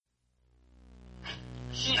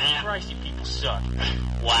Christ, you people suck.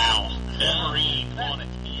 Wow. Wolverine on it.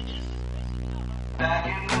 Back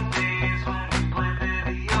in the days when we played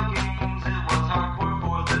video games, it was hardcore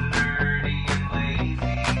for the nerdy and lazy.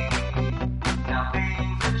 Now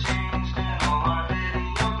things have changed and all our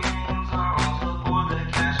video games are also for the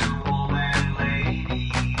casual and lady.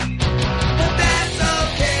 But that's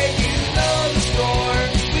okay, you know the score.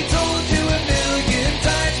 We told you a million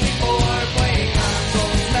times before. Playing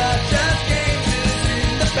consoles, not just games, is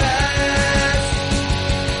in the past.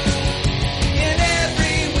 And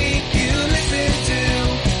every week you listen to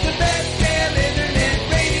the best damn internet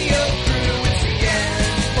radio crew. It's the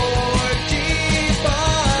N4G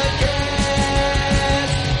podcast.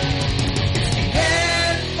 It's the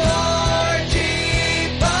N4G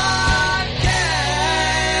podcast.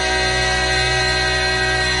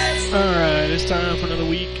 Alright, it's time for another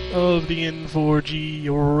week of the N4G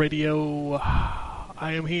Radio.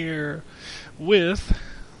 I am here with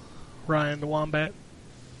Ryan the Wombat.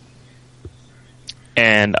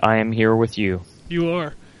 And I am here with you. You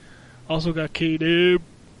are. Also got K-Dub.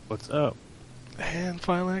 What's up? And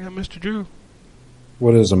finally I got Mr. Drew.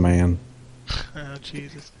 What is a man? Oh,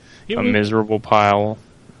 Jesus. A Yeah, miserable pile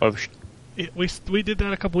of we did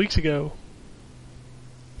that a couple weeks ago.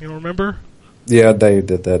 You don't remember? Yeah, Dave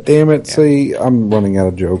did that. Damn it. See, I'm running out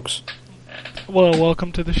of jokes. Well,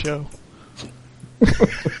 welcome to the show.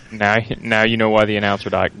 Now you know why the announcer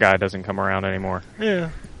guy doesn't come around anymore.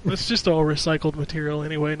 Yeah. It's just all recycled material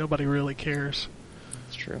anyway. Nobody really cares.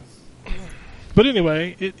 It's true. But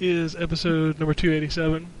anyway, it is episode number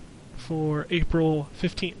 287 for April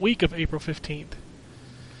 15th, week of April 15th,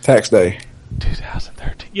 Tax day.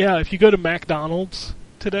 2013. Yeah, if you go to McDonald's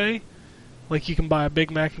today, like you can buy a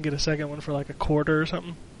Big Mac and get a second one for like a quarter or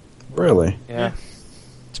something. Really? Yeah.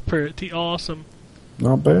 It's pretty awesome.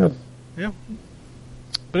 Not bad. Yeah.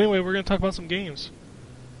 But anyway, we're going to talk about some games.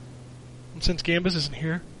 And since Gambus isn't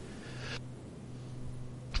here,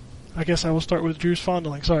 I guess I will start with Drew's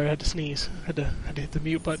fondling. Sorry, I had to sneeze. Had to hit the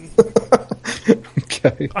mute button.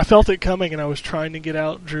 Okay. I felt it coming, and I was trying to get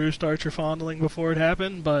out Drew start your fondling before it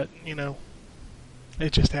happened, but, you know,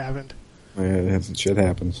 it just happened. Yeah, shit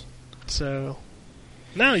happens. So,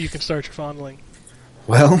 now you can start your fondling.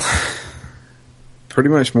 Well, pretty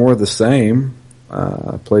much more of the same.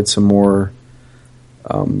 I played some more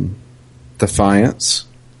Defiance.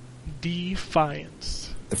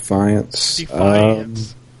 Defiance. Defiance.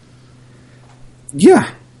 Defiance. Yeah.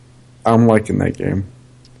 I'm liking that game.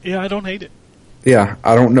 Yeah, I don't hate it. Yeah,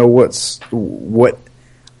 I don't know what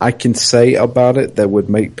I can say about it that would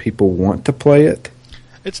make people want to play it.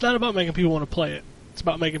 It's not about making people want to play it. It's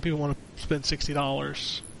about making people want to spend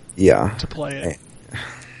 $60 Yeah. to play it.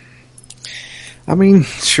 I mean,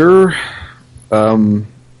 sure.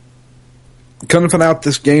 Come to find out,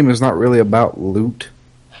 this game is not really about loot.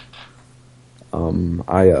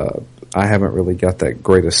 I haven't really got that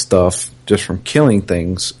great of stuff just from killing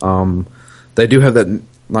things. They do have that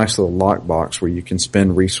nice little lockbox where you can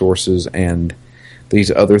spend resources and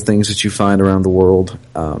these other things that you find around the world,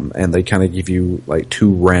 and they kind of give you like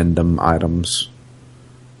 2 random items.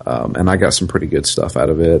 And I got some pretty good stuff out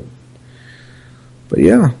of it. But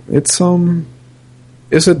yeah, it's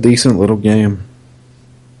a decent little game.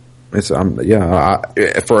 It's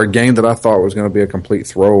for a game that I thought was going to be a complete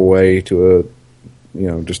throwaway to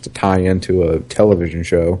just to tie into a television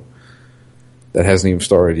show that hasn't even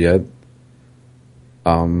started yet.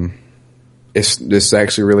 It's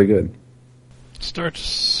actually really good.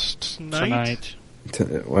 Starts tonight?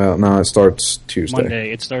 Well, no, it starts Tuesday.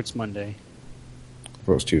 Monday. It starts Monday.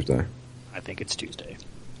 Well, it's Tuesday. I think it's Tuesday.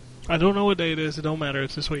 I don't know what day it is. It don't matter.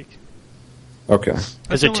 It's this week. Okay.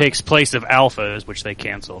 Because it takes place of alphas, which they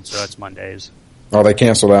canceled, so it's Mondays. Oh, they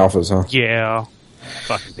canceled alphas, huh? Yeah.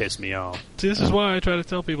 Fucking pissed me off. See, this is why I try to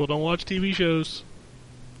tell people don't watch TV shows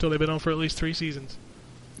until they've been on for at least 3 seasons.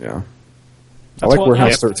 Yeah. That's I like why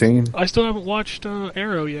Warehouse 13. I still haven't watched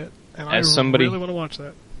Arrow yet, and I somebody- really want to watch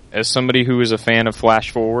that. As somebody who is a fan of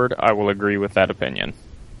Flash Forward, I will agree with that opinion.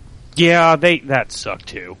 Yeah, that sucked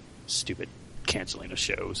too. Stupid canceling of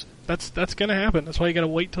shows. That's going to happen. That's why you got to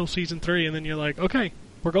wait till season 3, and then you're like, okay,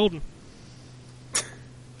 we're golden.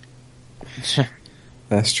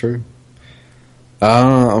 That's true.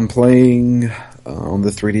 I'm playing on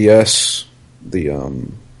the 3DS the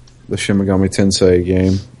Shin Megami Tensei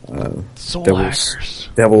game. Soul Devil's, hackers.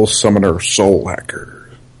 Devil's Summoner Soul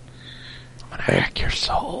Hacker. I'm going to hack your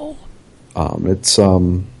soul. It's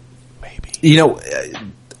Maybe.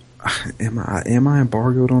 am I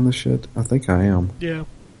embargoed on this shit? I think I am. Yeah.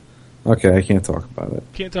 Okay, I can't talk about it.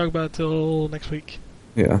 Can't talk about it till next week.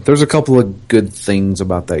 Yeah, there's a couple of good things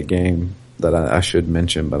about that game that I should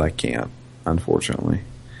mention, but I can't, unfortunately.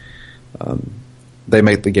 they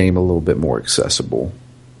make the game a little bit more accessible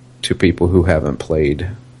to people who haven't played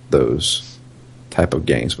those type of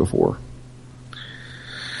games before.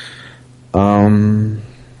 I'm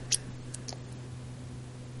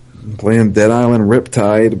playing Dead Island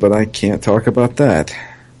Riptide, but I can't talk about that.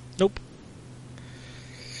 Nope.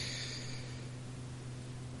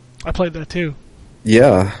 I played that too.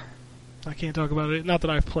 Yeah. I can't talk about it. Not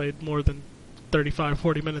that I've played more than 35,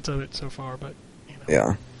 40 minutes of it so far, but, you know.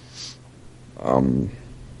 Yeah.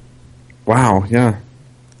 Wow, yeah.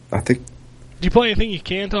 I think Do you play anything you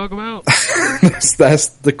can talk about? that's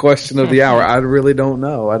the question of the hour. I really don't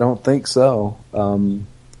know. I don't think so. Man,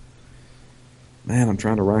 I'm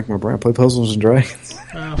trying to rack my brain. I play Puzzles and Dragons.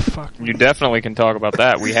 Oh, fuck. You definitely can talk about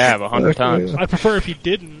that. We have 100 times. I'd prefer if you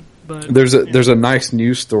didn't, but... There's a nice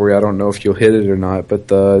news story. I don't know if you'll hit it or not, but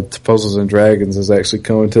Puzzles and Dragons is actually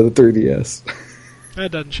coming to the 3DS.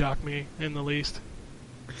 That doesn't shock me in the least.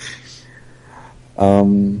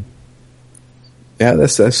 Yeah,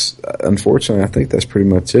 that's unfortunately, I think that's pretty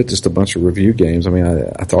much it. Just a bunch of review games. I mean,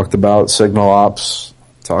 I talked about Signal Ops,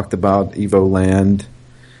 talked about Evo Land.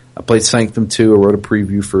 I played Sanctum 2. I wrote a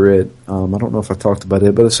preview for it. I don't know if I talked about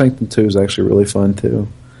it, but Sanctum 2 is actually really fun too.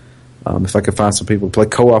 If I could find some people to play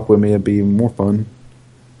co-op with me, it'd be even more fun.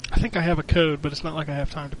 I think I have a code, but it's not like I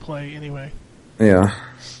have time to play anyway. Yeah.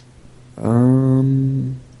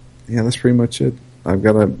 Yeah, that's pretty much it. I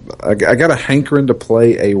got a hankering to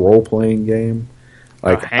play a role-playing game.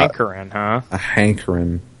 Like a hankering, huh? A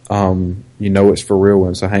hankering. It's for real when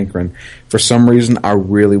it's a hankering. For some reason, I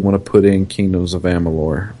really want to put in Kingdoms of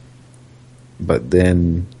Amalur. But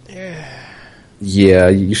then, yeah,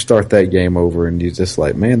 you start that game over and you're just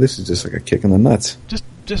like, man, this is just like a kick in the nuts.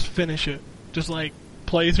 Just finish it. Just like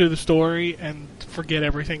play through the story and forget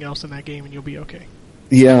everything else in that game and you'll be okay.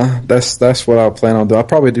 Yeah, that's what I'll plan on doing. I'll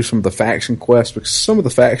probably do some of the faction quests because some of the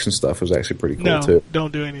faction stuff was actually pretty cool too.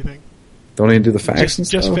 Don't do anything. Don't even do the faction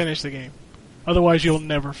stuff? Just finish the game. Otherwise, you'll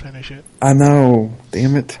never finish it. I know.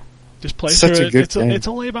 Damn it. Just play Such through a it. good game. It's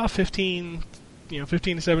only about 15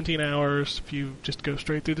 to 17 hours if you just go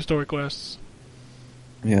straight through the story quests.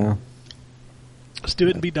 Yeah. Just do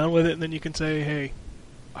it and be done with it, and then you can say, hey,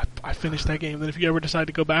 I finished that game. Then if you ever decide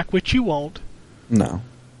to go back, which you won't, No.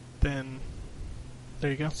 then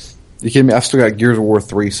there you go. You kidding me? I've still got Gears of War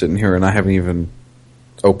 3 sitting here, and I haven't even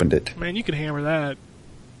opened it. Man, you can hammer that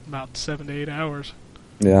about 7 to 8 hours.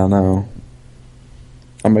 Yeah, I know.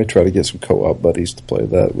 I may try to get some co-op buddies to play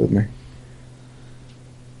that with me.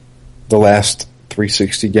 The last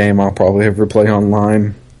 360 game I'll probably ever play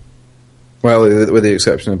online. Well, with the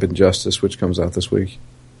exception of Injustice, which comes out this week.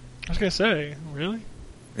 I was going to say, really?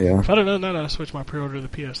 Yeah. If I'd have known that, I'd have switched my pre-order to the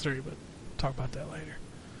PS3, but talk about that later.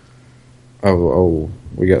 Oh,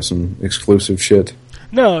 we got some exclusive shit.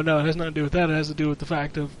 No, it has nothing to do with that. It has to do with the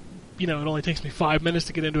fact of, it only takes me 5 minutes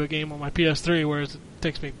to get into a game on my PS3, whereas it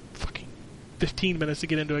takes me fucking 15 minutes to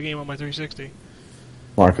get into a game on my 360.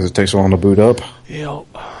 Why? Because it takes so long to boot up? Yeah,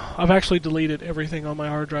 I've actually deleted everything on my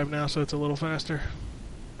hard drive now, so it's a little faster.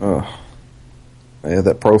 Oh. Yeah,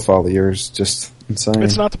 that profile of yours is just insane.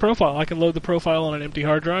 It's not the profile. I can load the profile on an empty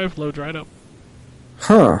hard drive, loads right up.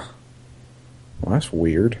 Huh. Well, that's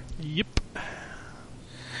weird. Yep.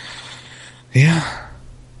 Yeah.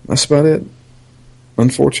 That's about it.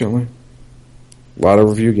 Unfortunately. A lot of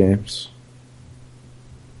review games.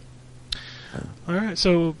 Alright,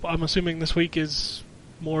 so I'm assuming this week is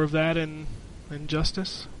more of that and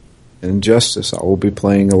Injustice? Injustice. I will be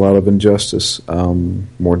playing a lot of Injustice.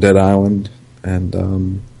 More Dead Island.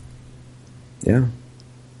 And, yeah.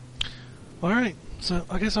 Alright, so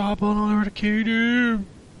I guess I'll hop on over to Katie.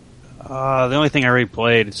 The only thing I already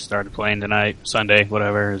played, started playing tonight, Sunday,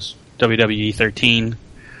 whatever, is WWE 13.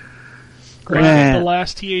 Granted, the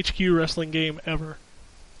last THQ wrestling game ever.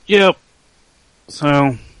 Yep.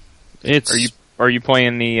 So, it's... Are you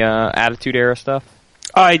playing the Attitude Era stuff?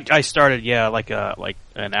 I started, like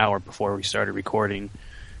an hour before we started recording.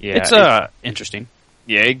 Yeah, it's interesting.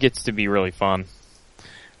 Yeah, it gets to be really fun.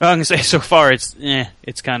 Well, I'm gonna say so far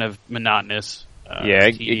it's kind of monotonous.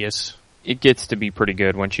 Tedious. It gets to be pretty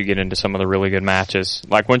good once you get into some of the really good matches.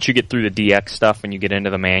 Like once you get through the DX stuff and you get into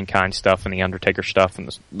the Mankind stuff and the Undertaker stuff and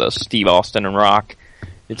the Steve Austin and Rock,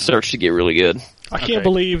 it starts to get really good. I can't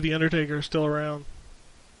believe the Undertaker is still around.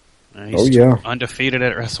 He's undefeated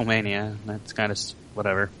at WrestleMania. That's kind of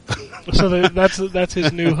whatever. So that's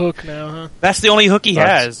his new hook now, huh? That's the only hook he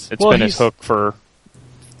has. It's been his hook for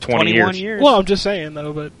 21 years. Well, I'm just saying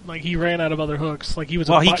though, but like he ran out of other hooks. Like he was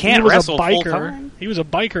he can't wrestle a biker. full-time? He was a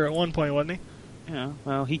biker at one point, wasn't he? Yeah.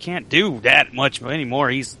 Well, he can't do that much anymore.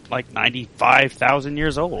 He's like 95,000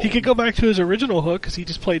 years old. He could go back to his original hook because he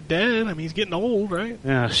just played dead. I mean, he's getting old, right?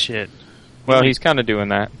 Oh shit. Well, he's kind of doing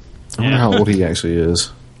that. I wonder how old he actually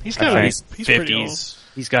is. He's I got think he's pretty old. 50s.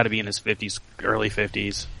 He's got to be in his 50s, early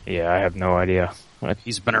 50s. Yeah, I have no idea.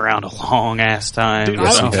 He's been around a long ass time. Dude,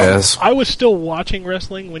 Yes, so- he has. I was still watching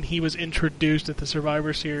wrestling when he was introduced at the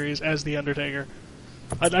Survivor Series as The Undertaker.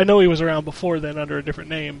 I know he was around before then under a different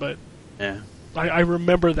name, but Yeah. I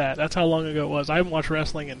remember that. That's how long ago it was. I haven't watched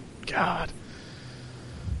wrestling in, God,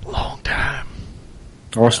 long time.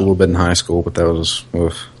 I watched a little bit in high school, but that was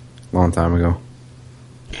a long time ago.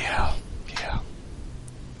 Yeah.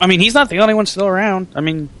 I mean, he's not the only one still around. I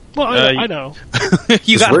mean, Well, I know.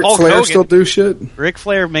 you Does got Ric Hulk Flair Hogan. still do shit? Ric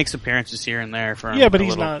Flair makes appearances here and there. For Yeah, but a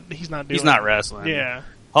he's little- not doing He's it. not wrestling. Yeah.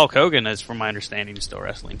 Hulk Hogan is, from my understanding, still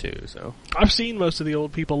wrestling too. So I've seen most of the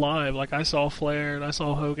old people live. Like, I saw Flair and I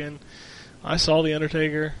saw Hogan. I saw The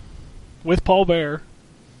Undertaker with Paul Bearer.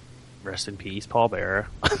 rest in peace, Paul Bearer.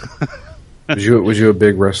 Was you a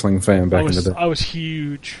big wrestling fan back in the day? I was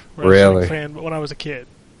huge wrestling Really? fan when I was a kid.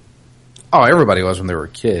 Oh, everybody was when they were a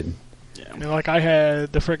kid. I mean, like, I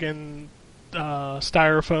had the frickin'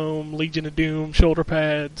 styrofoam Legion of Doom shoulder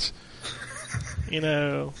pads. You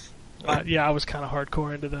know, I was kind of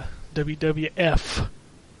hardcore into the WWF.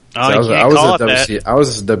 Oh, So you can't call it that. I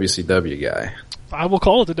was a WCW guy. I will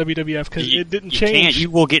call it the WWF because You- it didn't you change. Can't. You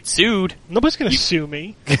will get sued. Nobody's going to sue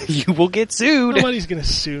me. You will get sued. Nobody's going to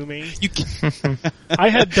sue me. You can- I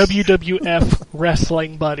had WWF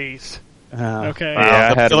wrestling buddies. Okay. Wow.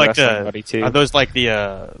 Yeah, I had a Like wrestling buddy, too. Are those like the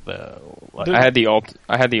I had the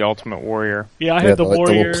Ultimate Warrior. Yeah, I had the like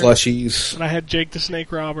Warrior, the little plushies. and I had Jake the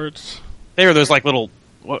Snake Roberts. they were those like little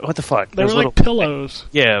what the fuck? They Those were little like pillows.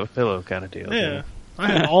 yeah, pillow kind of deal. Yeah. I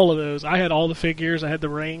had all of those. I had all the figures. I had the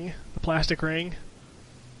ring, the plastic ring.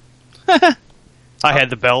 I had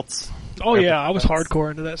the belts. Oh yeah, I was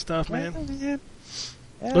hardcore into that stuff, man.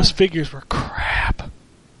 Those figures were crap.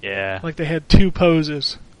 Yeah. Like they had two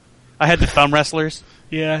poses. I had the thumb wrestlers.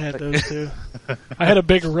 Yeah, I had those too. I had a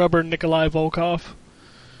big rubber Nikolai Volkov.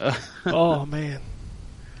 Oh man.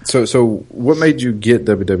 So what made you get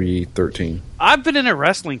WWE 13? I've been in a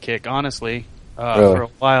wrestling kick, honestly, Really? for a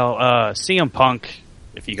while. CM Punk,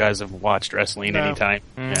 if you guys have watched wrestling No. anytime,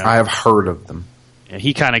 I have heard of them. yeah,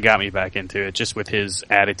 he kind of got me back into it, just with his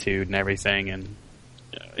attitude and everything, and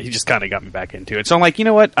he just kind of got me back into it. So I'm like, you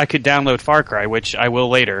know what? I could download Far Cry, which I will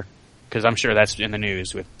later, because I'm sure that's in the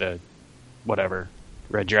news with the whatever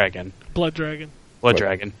Red Dragon. Blood Dragon. Blood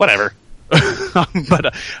Dragon, whatever.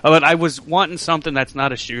 but I was wanting something that's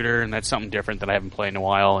not a shooter and that's something different that I haven't played in a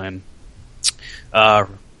while, and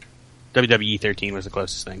WWE 13 was the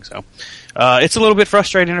closest thing. So it's a little bit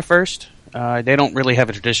frustrating at first. They don't really have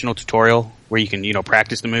a traditional tutorial where you can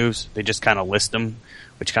practice the moves. They just kind of list them,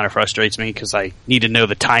 which kind of frustrates me because I need to know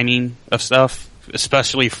the timing of stuff,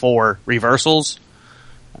 especially for reversals.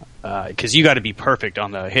 Because you got to be perfect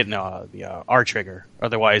on the hitting the R trigger,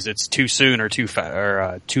 otherwise it's too soon or too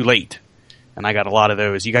late. And I got a lot of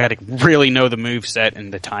those. You got to really know the move set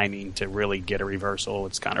and the timing to really get a reversal.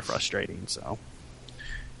 It's kind of frustrating. So,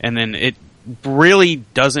 and then it really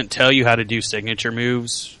doesn't tell you how to do signature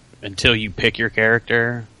moves until you pick your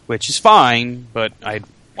character, which is fine. But I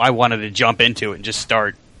wanted to jump into it and just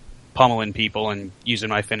start pummeling people and using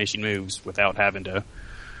my finishing moves without having to,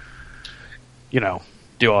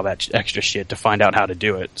 do all that extra shit to find out how to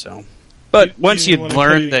do it. So, but once you you didn't wanna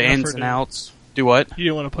learn put the any ins effort and in. outs, do what? You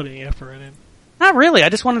didn't want to put any effort in. Not really. I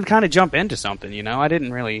just wanted to kind of jump into something. I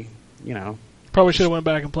didn't really, Probably should have went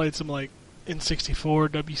back and played some like N64,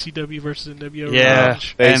 WCW versus NWO. Yeah.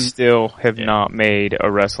 Revenge. They And- still have yeah. not made a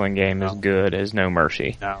wrestling game as No. good as No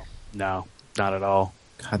Mercy. No, not at all.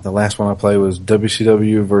 God, the last one I played was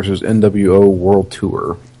WCW versus NWO World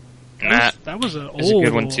Tour. That was an is a old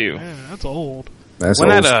good one, too. Man, that's old. That's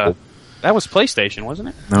When old that school. that was PlayStation, wasn't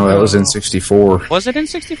it? No, that was in No. 64. Was it in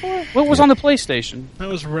 64? What was on the PlayStation? That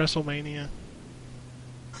was WrestleMania.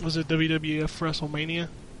 Was it WWF WrestleMania?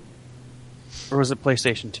 Or was it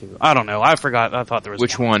PlayStation 2? I don't know. I forgot. I thought there was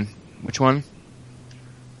Which one?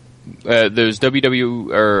 Those WWF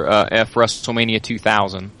WrestleMania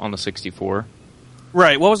 2000 on the 64.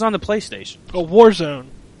 Right. What was on the PlayStation? Oh, Warzone.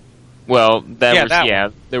 Well, Yeah, that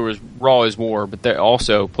one. there was Raw is War, but there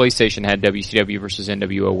also PlayStation had WCW versus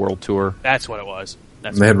NWO World Tour. That's what it was.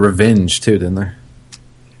 That's They had Revenge too, didn't they?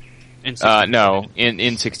 in 64. No,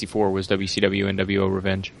 in 64 was WCW NWO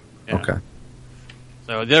Revenge. Yeah. Okay.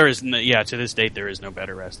 So there is, to this date, there is no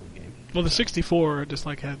better wrestling game. Well, the 64 just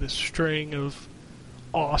like had this string of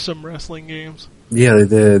awesome wrestling games. Yeah, they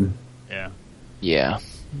did. Yeah. Yeah,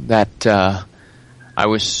 that I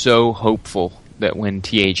was so hopeful that when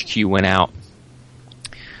THQ went out,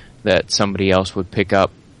 that somebody else would pick up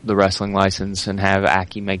the wrestling license and have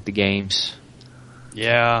Aki make the games.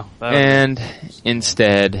 Yeah. And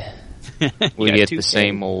instead, we Yeah, get 2K. the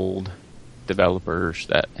same old developers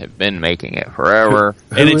that have been making it forever.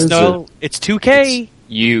 And Who it's is no, it's 2K.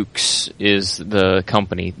 Ukes is the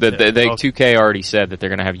company. They Okay. 2K already said that they're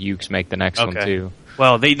going to have Ukes make the next one Okay. too.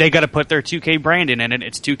 Well, they got to put their 2K branding in it.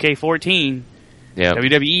 It's 2K14. Yeah.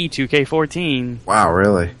 WWE 2K14. Wow,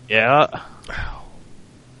 really? Yeah.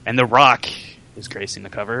 And The Rock is gracing the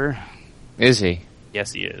cover. Is he?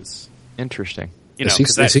 Yes, he is. Interesting. You know, Is he,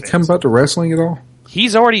 'cause has he that come fits. back to wrestling at all?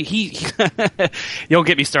 He's already you don't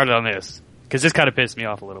get me started on this because this kind of pissed me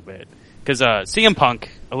off a little bit. Because CM Punk,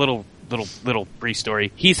 a little brief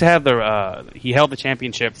story. He held the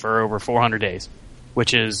championship for over 400 days,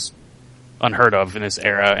 which is unheard of in this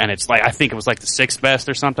era. And it's like I think it was like the 6th best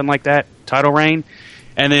or something like that title reign.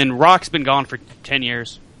 And then Rock's been gone for 10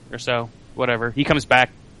 years or so, whatever. He comes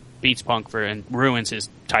back, beats Punk and ruins his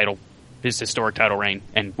historic title reign,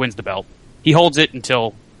 and wins the belt. He holds it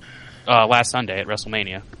until last Sunday at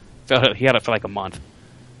WrestleMania. He had it for like a month,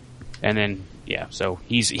 and then so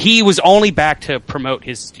he was only back to promote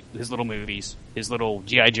his little movies, his little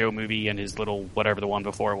G.I. Joe movie, and his little whatever the one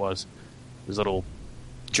before was, his little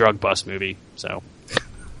drug bust movie. So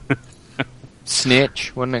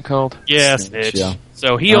Snitch, wasn't it called? yeah, Snitch, Snitch. yeah.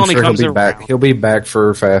 So he I'm only sure comes he'll be around. back. He'll be back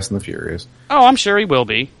for Fast and the Furious. Oh, I'm sure he will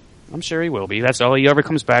be. That's all he ever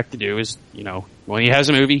comes back to do is, when he has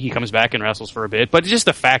a movie, he comes back and wrestles for a bit. But just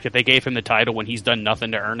the fact that they gave him the title when he's done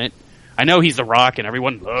nothing to earn it. I know he's The Rock and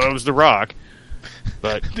everyone loves The Rock,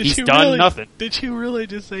 but he's done nothing. Did you really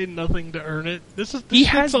just say nothing to earn it? This He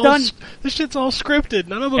has done- This shit's all scripted.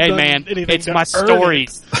 None of them Hey done man, anything it's to my earn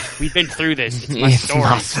stories. We've been through this. It's my It's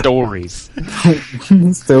my stories.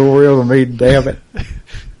 stories. Still real to me, damn it.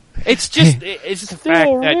 It's just the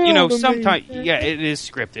fact that real to me. sometimes it is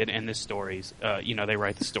scripted and the stories they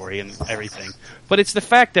write the story and everything, but it's the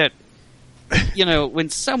fact that when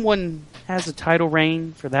someone has a title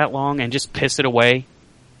reign for that long and just piss it away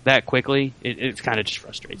that quickly, it kind of just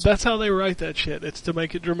frustrates me. That's how they write that shit. It's to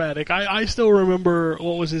make it dramatic. I still remember,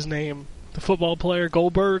 what was his name? The football player,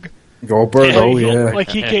 Goldberg? Goldberg, Yeah, oh Goldberg. yeah. Like,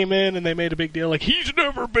 he Yeah. came in and they made a big deal. Like, he's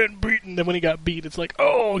never been beaten. Then when he got beat, it's like,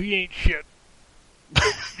 oh, he ain't shit.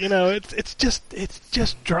 It's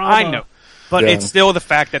just drama. I know, but Yeah. it's still the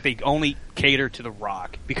fact that they only cater to The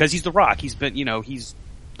Rock because he's The Rock. He's been, he's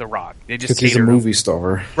The Rock. They just Because he's a cater to- movie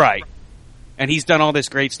star. right? And he's done all this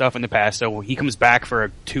great stuff in the past. So when he comes back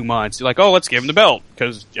for 2 months, you're like, oh, let's give him the belt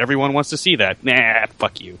because everyone wants to see that. Nah,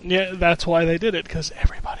 fuck you. Yeah, that's why they did it, because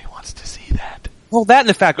everybody wants to see that. Well, that and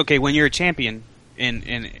the fact, okay, when you're a champion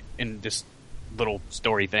in this little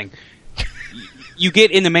story thing, you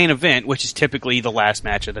get in the main event, which is typically the last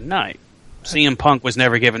match of the night. CM Punk was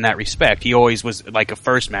never given that respect. He always was like a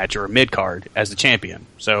first match or a mid card as the champion.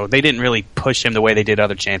 So they didn't really push him the way they did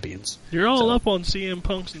other champions. You're all So- up on CM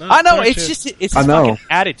Punk's not I know, that it's shit. just it's I his know. fucking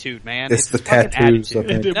attitude, man. It's the his fucking tattoos, I attitude.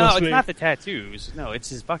 think. It No, must it's be. not the tattoos. No, it's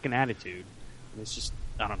his fucking attitude. It's just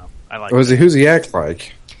I don't know. I like Who's he act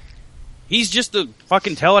like? He's just a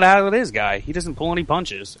fucking tell it how it is guy. He doesn't pull any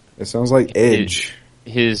punches. It sounds like Edge.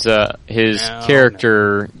 His No,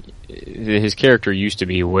 character, his character used to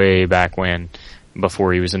be way back when,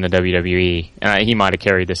 before he was in the WWE, and he might have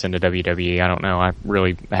carried this into WWE. I don't know. I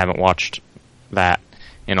really haven't watched that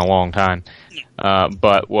in a long time,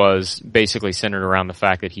 but was basically centered around the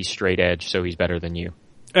fact that he's straight edge, so he's better than you,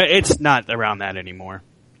 It's not around that anymore.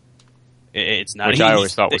 It's not. which I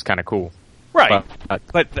always thought was kind of cool. right. But,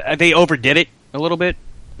 But they overdid it a little bit,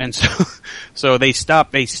 and so they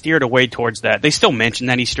stopped. They steered away towards that. They still mention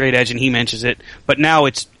that he's straight edge, and he mentions it, but now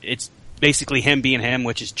it's basically him being him,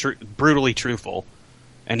 which is brutally truthful,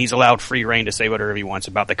 and he's allowed free reign to say whatever he wants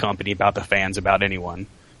about the company, about the fans, about anyone.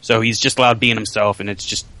 So he's just allowed being himself, and it's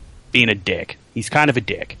just being a dick. He's kind of a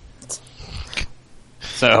dick.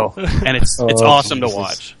 So, and it's Oh, awesome Jesus. to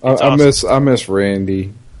watch. I It's awesome. I miss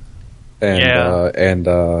Randy and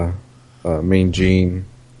Yeah. Mean Gene.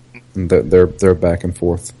 And they're back and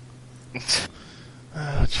forth.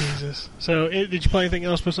 Oh, Jesus. So, did you play anything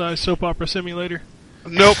else besides Soap Opera Simulator?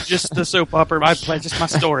 Nope, just the soap opera. I play just my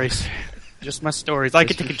stories. Just my stories. I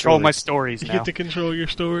get to control my stories You now. get to control your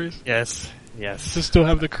stories? Yes. To still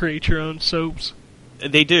have the create your own soaps?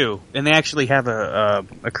 They do, and they actually have a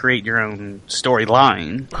create your own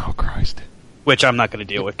storyline, Oh, Christ. which I'm not going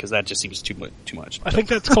to deal with because that just seems too much. I think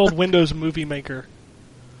that's called Windows Movie Maker.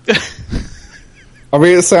 I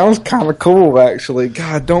mean, it sounds kind of cool, actually.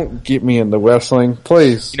 God, don't get me into wrestling,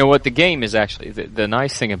 please. you know what? The game is actually the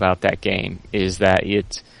nice thing about that game is that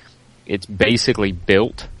it's basically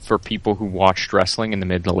built for people who watched wrestling in the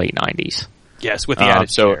mid to late 90s. Yes, with the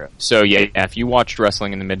Attitude Era. So yeah, if you watched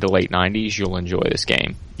wrestling in the mid to late '90s, you'll enjoy this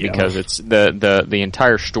game because it's the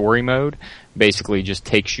entire story mode basically just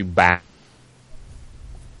takes you back.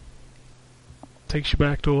 Takes you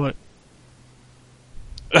back to what?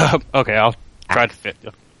 Okay, I'll try to fit.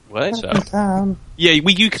 What? So, Yeah,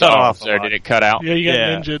 you cut off. So did it cut out? Yeah, you got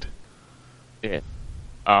Yeah. ninja'd. It.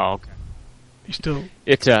 Oh, okay. You still.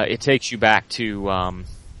 It takes you back to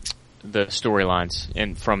the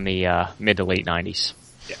storylines from the mid to late '90s.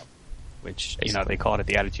 Which, they call it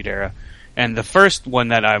the Attitude Era. And the first one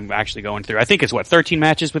that I'm actually going through, I think is 13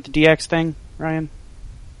 matches with the DX thing, Ryan?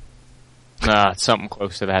 Something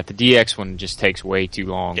close to that. The DX one just takes way too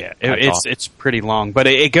long. Yeah, it's pretty long, but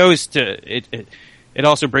it goes to it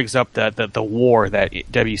also brings up the war that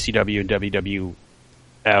WCW and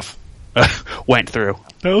WWF went through.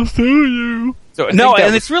 I'll sue you. So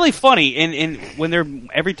it's really funny. And when they're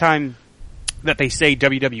every time that they say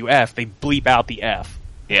WWF, they bleep out the F.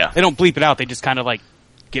 Yeah. They don't bleep it out. They just kind of like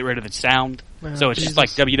get rid of the sound. Oh, so it's Jesus. just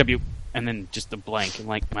like WW and then just a blank and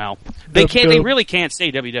like, wow. They really can't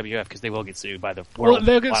say WWF because they will get sued by the World Well,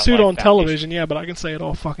 they'll get Wildlife sued on Foundation. television, yeah, but I can say it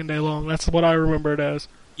all fucking day long. That's what I remember it as.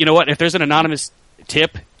 You know what? If there's an anonymous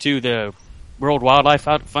tip to the World Wildlife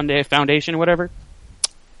Foundation or whatever,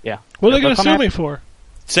 yeah. What are they going to They'll sue come me at- for?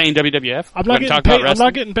 Saying WWF? I'm When not getting talking paid. about I'm wrestling?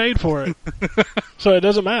 not getting paid for it, so it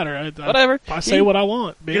doesn't matter. Whatever. I say what I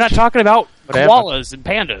want. Bitch. You're not talking about Whatever. koalas and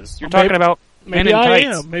pandas. You're talking about men Maybe in I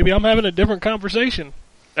tights. am. Maybe I'm having a different conversation.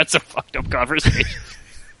 That's a fucked up conversation.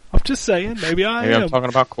 I'm just saying. Maybe I Maybe am. I'm talking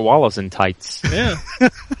about koalas in tights. Yeah.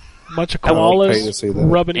 Bunch of I would pay to koalas see that.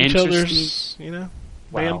 rubbing each Interesting. other's,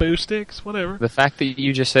 Wow. bamboo sticks, whatever. The fact that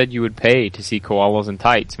you just said you would pay to see koalas in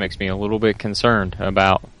tights makes me a little bit concerned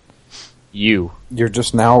about you. You're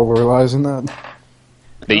just now realizing that?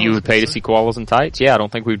 That you would pay to see koalas in tights? Yeah, I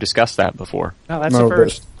don't think we've discussed that before. No, that's No, the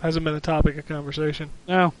first. Hasn't been a topic of conversation.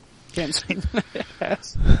 No. Can't say that.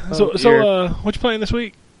 So, what you playing this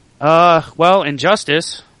week? Well,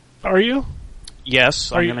 Injustice. Are you?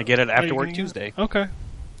 Yes, Are I'm you- going to get it are after you work gonna get it? Tuesday. Okay.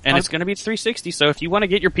 And it's going to be 360, so if you want to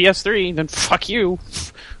get your PS3, then fuck you.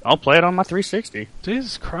 I'll play it on my 360.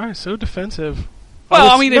 Jesus Christ, so defensive. Well,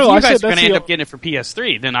 was- I mean, no, if I you said guys are that's going to end the- up getting it for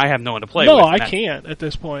PS3, then I have no one to play No, with. I and that- can't at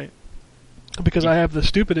this point because I have the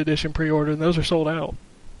stupid edition pre-ordered, and those are sold out.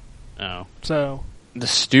 Oh. So, The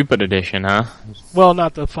stupid edition, huh? well,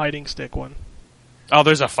 not the fighting stick one. Oh,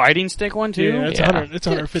 there's a fighting stick one, too? Yeah, it's Yeah. It's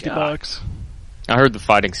 $150 God. bucks. I heard the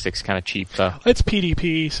fighting stick's kind of cheap, though. It's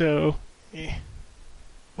PDP, so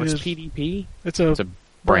What's it is- PDP? it's a It's a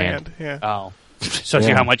brand. Yeah. Oh. Shows you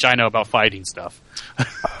Yeah. how much I know about fighting stuff.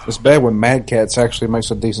 It's bad when Mad Catz actually makes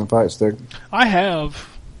a decent fight stick. I have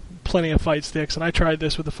plenty of fight sticks, and I tried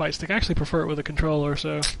this with the fight stick. I actually prefer it with a controller.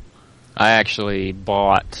 So I actually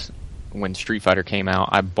bought, when Street Fighter came out,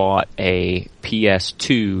 I bought a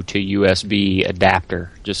PS2 to USB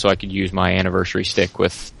adapter just so I could use my anniversary stick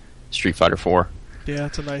with Street Fighter 4. yeah,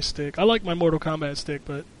 it's a nice stick. I like my Mortal Kombat stick,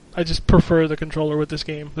 but I just prefer the controller with this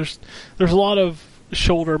game. There's a lot of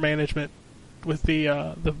shoulder management with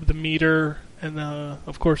the meter and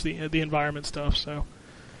of course the environment stuff. So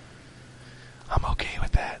I'm okay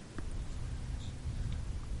with that.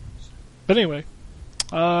 But anyway,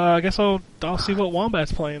 I guess I'll see what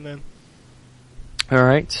Wombat's playing then.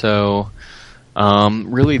 Alright, so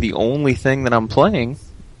really the only thing that I'm playing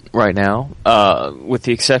right now, with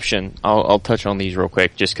the exception, I'll touch on these real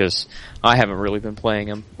quick just because I haven't really been playing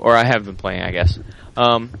them, or I have been playing, I guess.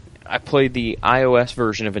 I played the iOS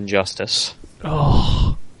version of Injustice,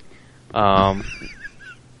 Oh,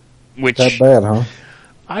 which That bad, huh?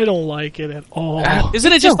 I don't like it at all.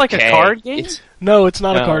 Isn't it just like a okay. card game? No, it's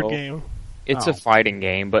not a No. card game. It's Oh. a fighting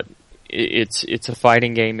game, but it's a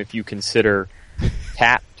fighting game if you consider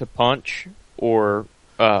tap to punch or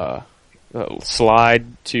slide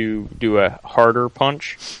to do a harder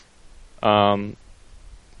punch.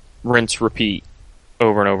 Rinse, repeat,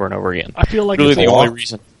 over and over and over again. I feel like Really, it's the a, only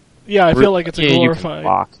reason. yeah, I feel like it's a Yeah, you can glorified.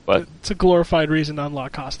 block, but It's a glorified reason to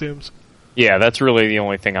unlock costumes. yeah, that's really the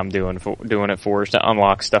only thing I'm doing it for is to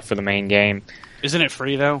unlock stuff for the main game. Isn't it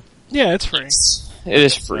free, though? Yeah, it's free. It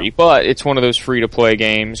is free, but it's one of those free to play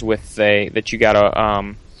games that you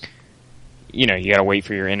gotta you gotta wait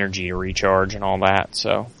for your energy to recharge and all that.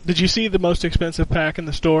 So Did you see the most expensive pack in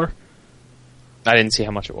the store? I didn't see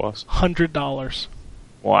how much it was. $100.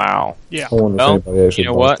 Wow. Yeah. I wonder Well, if anybody actually you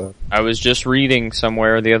know bought what? that. I was just reading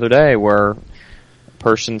somewhere the other day where a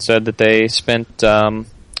person said that they spent over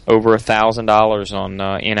 $1,000 on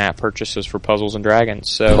in-app purchases for Puzzles and Dragons.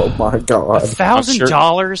 So Oh my god.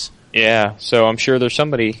 $1,000? yeah, so I'm sure there's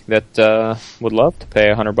somebody that would love to pay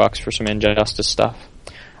 $100 for some Injustice stuff.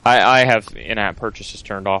 I have in-app purchases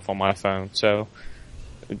turned off on my phone, so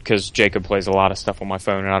because Jacob plays a lot of stuff on my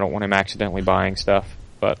phone, and I don't want him accidentally buying stuff.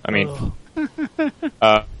 But I mean,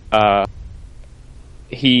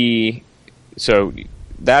 so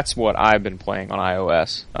that's what I've been playing on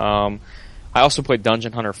iOS. I also played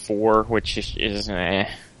Dungeon Hunter 4, which is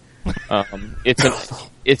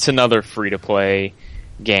it's another free-to-play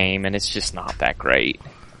game, and it's just not that great.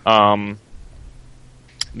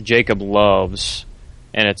 Jacob loves,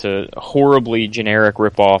 and it's a horribly generic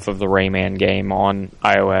ripoff of the Rayman game on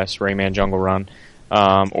iOS, Rayman Jungle Run,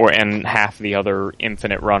 and half the other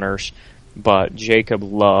Infinite Runners. But Jacob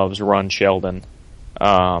loves Run Sheldon,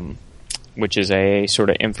 which is a sort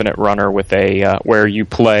of Infinite Runner with a where you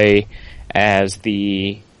play as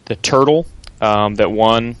the turtle that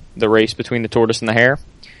won the race between the tortoise and the hare,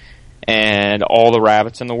 and all the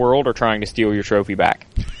rabbits in the world are trying to steal your trophy back.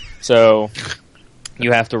 So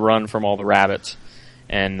you have to run from all the rabbits,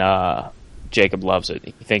 and Jacob loves it.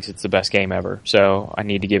 He thinks it's the best game ever. So I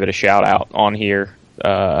need to give it a shout out on here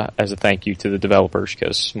as a thank you to the developers,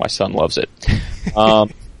 because my son loves it.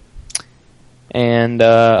 And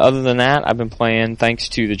other than that, I've been playing, thanks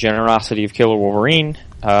to the generosity of Killer Wolverine,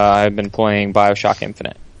 I've been playing BioShock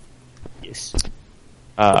Infinite. Yes.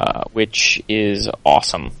 Which is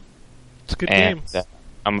awesome. It's a good And game.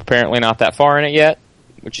 I'm apparently not that far in it yet,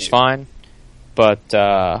 which is fine. But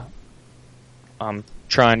I'm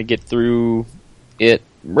trying to get through it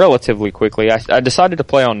relatively quickly. I decided to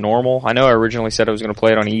play on normal. I know I originally said I was going to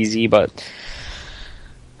play it on easy, but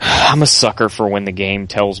I'm a sucker for when the game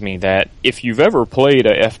tells me that if you've ever played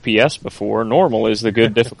a FPS before, normal is the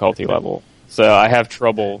good difficulty level. So I have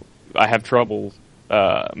trouble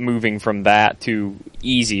moving from that to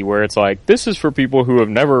easy, where it's like, this is for people who have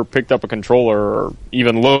never picked up a controller or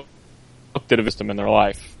even looked at a system in their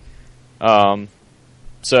life.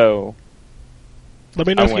 So Let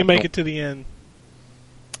me know I if you went- make it to the end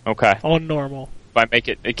okay, on normal. if I make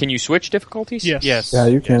it, can you switch difficulties? Yes. Yes. Yeah,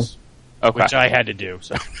 you can. Yes. Okay. Which I had to do.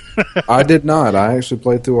 So I did not. I actually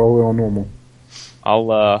played through all the way on normal.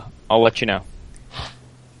 I'll let you know.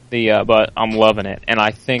 But I'm loving it, and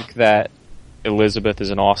I think that Elizabeth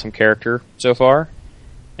is an awesome character so far,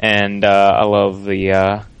 and I love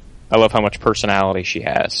how much personality she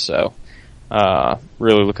has. So,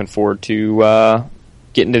 really looking forward to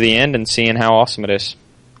getting to the end and seeing how awesome it is.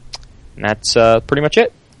 And that's pretty much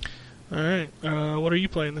it. All right. What are you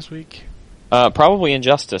playing this week? Probably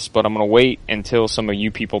Injustice, but I'm going to wait until some of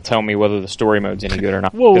you people tell me whether the story mode's any good or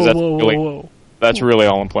not. Whoa, 'cause whoa, that's whoa, really, whoa, whoa. That's really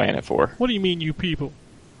all I'm playing it for. What do you mean, you people?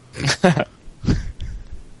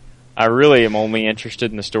 I really am only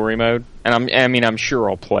interested in the story mode, and I'm sure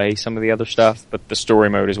I'll play some of the other stuff, but the story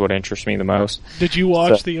mode is what interests me the most. Did you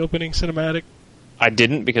watch So- the opening cinematic? I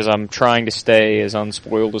didn't, because I'm trying to stay as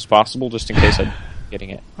unspoiled as possible, just in case I'm getting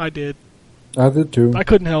it. I did. I did too. I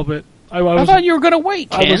couldn't help it. I I was thought you were going to wait,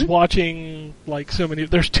 I was Ken. watching like so many.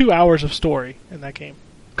 There's 2 hours of story in that game.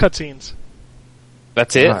 Cutscenes.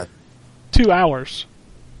 That's it? God. 2 hours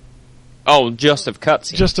Oh, just of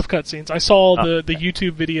cutscenes. just of cutscenes. I saw Oh, the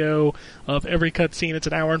YouTube video of every cutscene. It's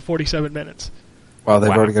an hour and 47 minutes. Wow, they've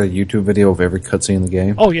Wow. already got a YouTube video of every cutscene in the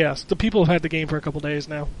game. Oh yes, the people have had the game for a couple days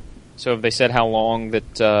now. So have they said how long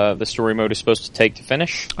that the story mode is supposed to take to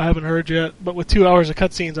finish? I haven't heard yet, but with 2 hours of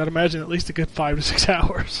cutscenes, I'd imagine at least a good 5 to 6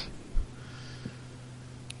 hours.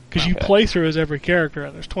 Because you Okay. play through as every character,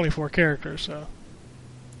 and there's 24 characters, so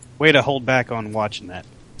Way to hold back on watching that.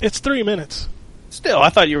 it's 3 minutes. Still, I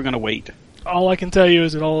thought you were going to wait. All I can tell you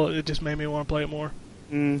is it just made me want to play it more.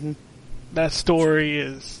 Mm-hmm. That story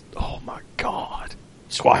is, oh my god!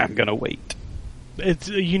 That's why I'm going to wait.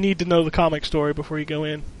 You need to know the comic story before you go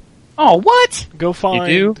in. Oh, what? Go find.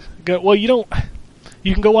 do? Well, you don't.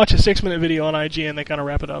 You can go watch a 6-minute video on IGN. They kind of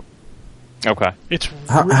wrap it up. Okay. It's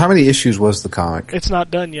How many issues was the comic? it's not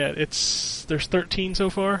done yet. There's 13 so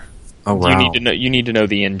far. Oh wow! You need to know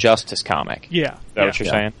the Injustice comic. Yeah. Is that what you're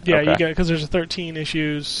Yeah. saying? Yeah, Okay. you get because there's 13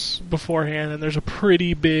 issues beforehand, and there's a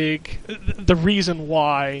pretty big. The reason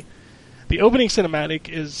why the opening cinematic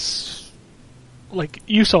is like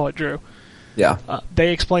you saw it, Drew. Yeah,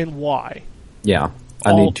 They explain why yeah.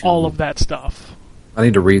 I need to. all of that stuff. I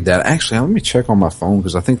need to read that. Actually, let me check on my phone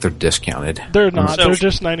because I think they're discounted. They're not. So- They're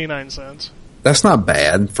just 99 cents. That's not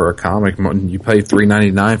bad for a comic. You pay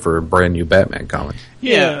 $3.99 for a brand new Batman comic.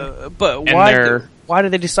 Yeah. but And why? they're- Why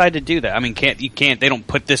did they decide to do that? I mean, they don't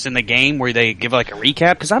put this in the game where they give like a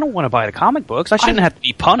recap? Because I don't want to buy the comic books. I shouldn't have to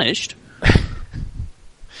be punished.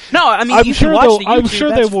 No, I mean, you can watch the YouTube, I'm sure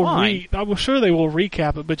they that's will. fine. I'm sure they will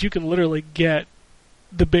recap it, but you can literally get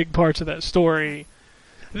the big parts of that story,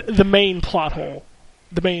 the main plot hole,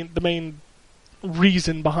 the main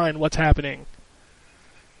reason behind what's happening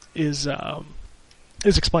is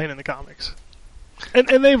explained in the comics, and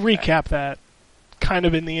they recap that kind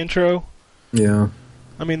of in the intro. Yeah.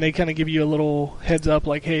 I mean, they kind of give you a little heads up,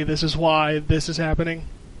 like, hey, this is why this is happening.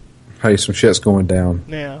 Hey, some shit's going down.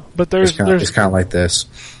 Yeah, but there's It's kind of like this.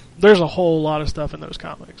 there's a whole lot of stuff in those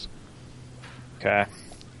comics. Okay.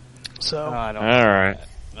 So I don't. All right.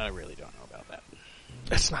 I really don't know about that.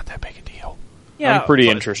 it's not that big a deal. I'm pretty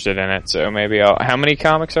but interested in it, so maybe I'll... How many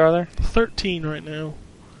comics are there? 13 right now.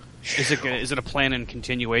 Is it a plan and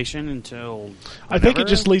continuation until? I think it whenever?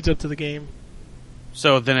 just leads up to the game.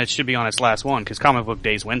 So then it should be on its last one because Comic Book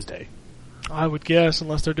Day is Wednesday. I would guess,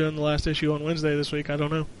 unless they're doing the last issue on Wednesday this week. I don't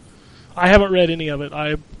know. I haven't read any of it.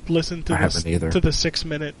 I listened to I haven't either. to the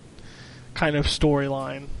 6-minute kind of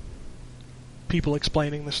storyline. People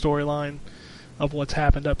explaining the storyline of what's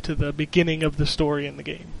happened up to the beginning of the story in the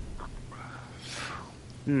game.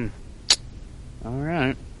 All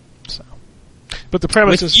right. So, but the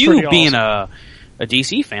premise With is you pretty being awesome. a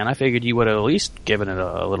DC fan, I figured you would have at least given it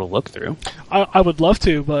a little look through. I would love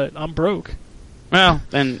to, but I'm broke. Well,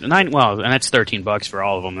 and that's $13 for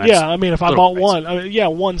all of them. That's Yeah, I mean, if I little bought pricey.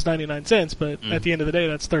 one, one's 99 cents, but at the end of the day,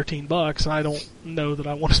 that's $13. I don't know that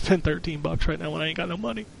I want to spend $13 right now when I ain't got no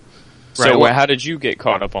money. So, Right, well- how did you get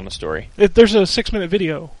caught up on the story? There's a 6-minute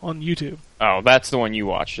video on YouTube. Oh, that's the one you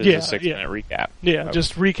watched. It's Yeah, a 6-minute recap. Yeah, Okay.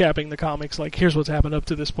 just recapping the comics, like, here's what's happened up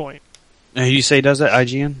to this point. You say does that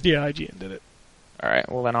IGN? Yeah, IGN did it. All right.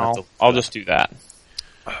 Well, then That's I'll just do that.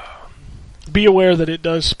 Be aware that it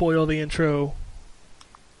does spoil the intro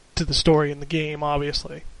to the story in the game,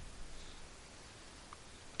 obviously.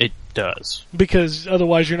 It does. Because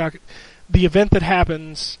otherwise you're not... The event that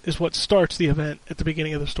happens is what starts the event at the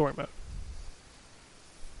beginning of the story mode.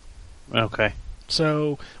 Okay.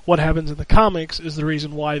 So what happens in the comics is the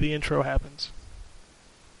reason why the intro happens.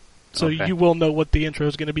 So Okay. you will know what the intro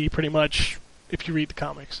is going to be pretty much if you read the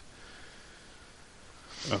comics.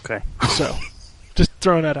 Okay. So, just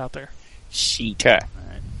throwing that out there. Sheet. Okay.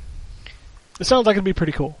 It sounds like it'd be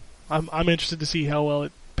pretty cool. I'm interested to see how well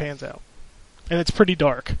it pans out. And it's pretty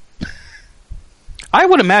dark. I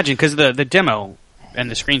would imagine because the demo and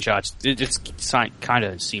the screenshots, it's kind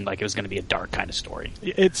of seemed like it was going to be a dark kind of story.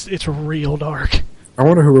 It's real dark. I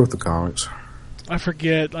wonder who wrote the comics. I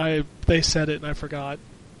forget. They said it and I forgot.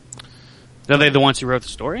 Are they the ones who wrote the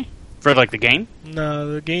story for like the game?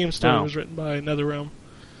 No, the game story No. was written by NetherRealm.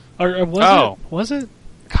 Or was Oh. it? Was it?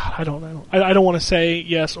 God, I don't know. I don't want to say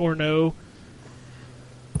yes or no.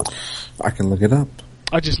 I can look it up.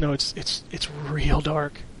 I just know it's real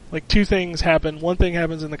dark. Like, two things happen. One thing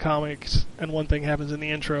happens in the comics, and one thing happens in the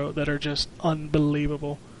intro that are just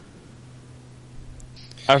unbelievable.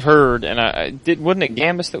 I've heard, and wasn't it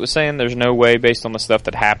Gambus that was saying there's no way, based on the stuff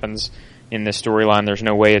that happens in this storyline, there's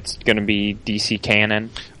no way it's going to be DC canon?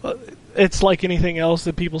 It's like anything else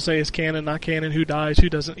that people say is canon, not canon, who dies, who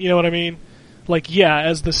doesn't. You know what I mean? Like, yeah,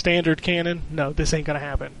 as the standard canon, no, this ain't going to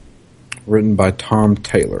happen. Written by Tom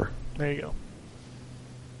Taylor. There you go.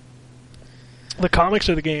 The comics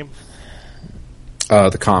or the game?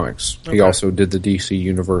 The comics. Okay. He also did the DC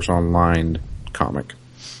Universe Online comic.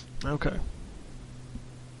 Okay.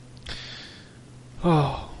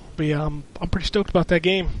 Oh, but yeah, I'm pretty stoked about that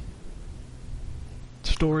game.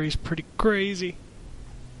 Story's pretty crazy.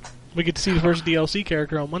 We get to see the first DLC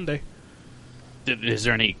character on Monday. Is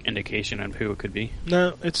there any indication of who it could be?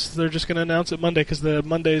 No, they're just going to announce it Monday because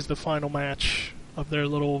Monday is the final match of their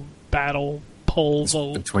little battle pole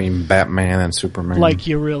vote. Between Batman and Superman. Like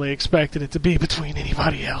you really expected it to be between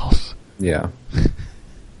anybody else. Yeah.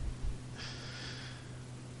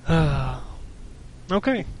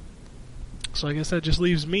 Okay. So I guess that just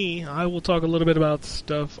leaves me. I will talk a little bit about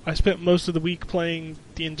stuff. I spent most of the week playing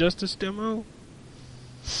the Injustice demo.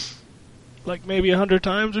 Like maybe 100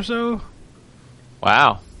 times or so.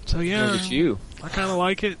 Wow. So yeah, Look at you. I kind of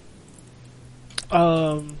like it.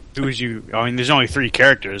 Who was you? I mean, there's only 3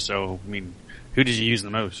 characters, so I mean, who did you use the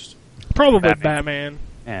most? Probably Batman. Batman.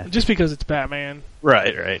 Yeah. Just because it's Batman.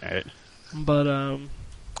 Right. But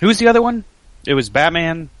Who was the other one? It was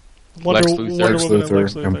Batman. Wonder Lex Luthor. Woman Lex and Lex Luthor and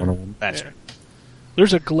Luthor. Wonder Woman. That's Yeah. right.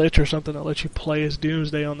 There's a glitch or something that lets you play as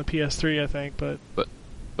Doomsday on the PS3, I think, but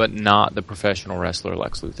But not the professional wrestler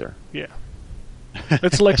Lex Luthor. yeah.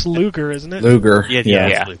 It's Lex Luger, isn't it? Luger. Yeah,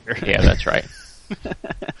 Yeah, Luthor. yeah, that's right.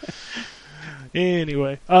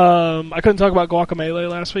 Anyway, I couldn't talk about Guacamelee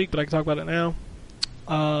last week, but I can talk about it now.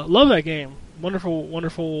 Love that game. Wonderful,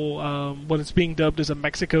 wonderful, what it's being dubbed as a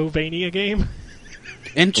Mexico-vania game.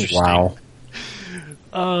 Interesting. Wow.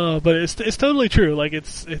 But it's totally true. Like,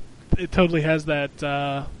 it totally has that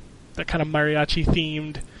kind of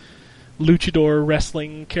mariachi-themed luchador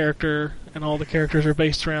wrestling character, and all the characters are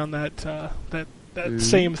based around that that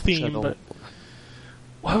same theme, but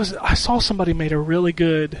what was it? I saw somebody made a really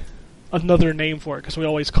good another name for it because we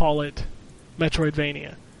always call it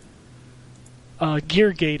Metroidvania.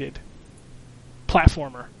 Gear gated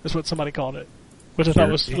platformer is what somebody called it, which I thought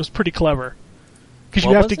was pretty clever. Because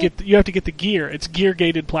you have to get the gear. It's gear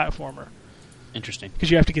gated platformer. Interesting. Because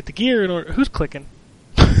you have to get the gear in order. Who's clicking?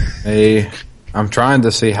 Hey, I'm trying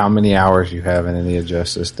to see how many hours you have in any of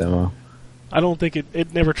Justice demo. I don't think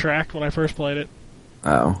it never tracked when I first played it.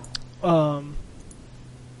 Oh.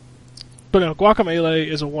 But no, Guacamelee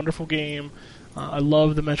is a wonderful game. I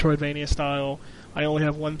love the Metroidvania style. I only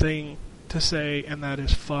have one thing to say, and that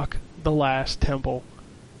is fuck the last temple.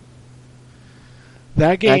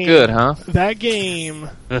 That game, That good, huh? That game,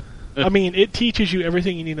 I mean, it teaches you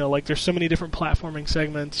everything you need to know. Like, there's so many different platforming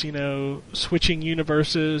segments, you know, switching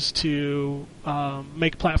universes to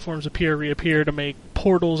make platforms appear, reappear, to make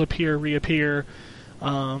portals appear, reappear.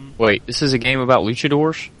 Wait, this is a game about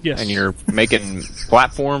luchadors? Yes. And you're making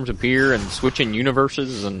platforms appear and switching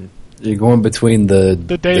universes and... You're going between the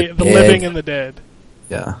the dead. living and the dead.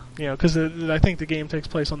 Yeah. You know, because I think the game takes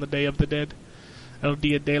place on the Day of the Dead. El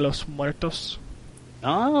Dia de los Muertos.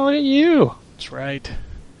 Oh, look at you. That's right.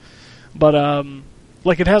 But,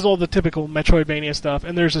 like, it has all the typical Metroidvania stuff,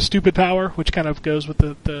 and there's a stupid power, which kind of goes with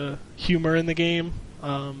the humor in the game,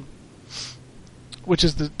 which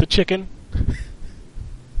is the chicken.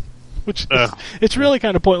 Which it's really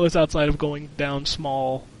kind of pointless outside of going down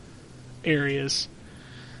small areas.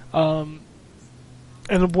 And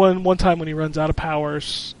one time when he runs out of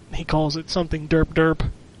powers, he calls it something derp derp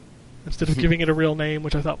instead of giving it a real name,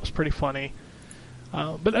 which I thought was pretty funny.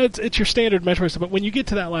 But it's your standard Metroid stuff. But when you get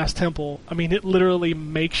to that last temple, I mean, it literally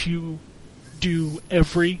makes you do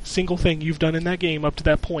every single thing you've done in that game up to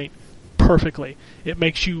that point perfectly. It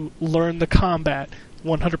makes you learn the combat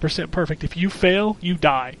 100% perfect. If you fail, you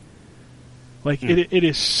die. Like, it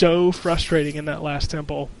is so frustrating in that last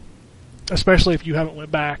temple, especially if you haven't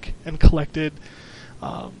went back and collected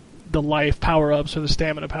the life power-ups or the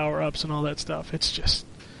stamina power-ups and all that stuff. It's just...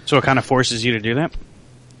 So it kind of forces you to do that?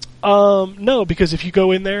 No, because if you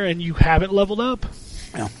go in there and you haven't leveled up,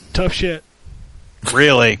 Yeah. tough shit.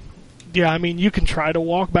 Really? Yeah, I mean, you can try to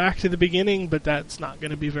walk back to the beginning, but that's not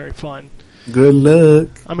going to be very fun. Good luck.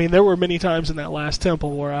 I mean, there were many times in that last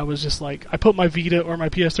temple where I was just like, I put my Vita or my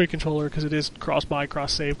PS3 controller, because it is cross-buy,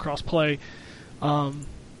 cross-save, cross-play,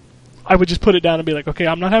 I would just put it down and be like, okay,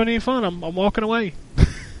 I'm not having any fun, I'm walking away.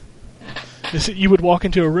 You would walk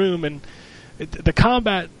into a room, and the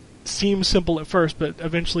combat seems simple at first, but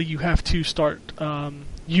eventually you have to start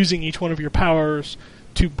using each one of your powers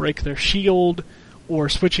to break their shield, or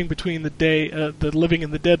switching between the living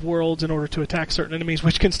and the dead worlds in order to attack certain enemies,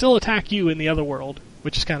 which can still attack you in the other world,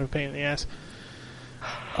 which is kind of a pain in the ass.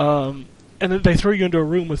 And then they throw you into a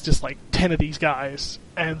room with just like 10 of these guys,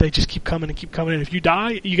 and they just keep coming and keep coming, and if you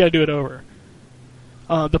die, you gotta do it over.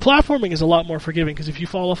 The platforming is a lot more forgiving, because if you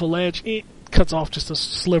fall off a ledge, it cuts off just a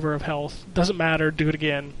sliver of health. Doesn't matter, do it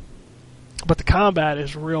again. But the combat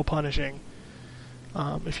is real punishing.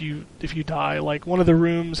 If you die, like, one of the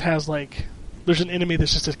rooms has like... There's an enemy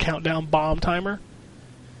that's just a countdown bomb timer,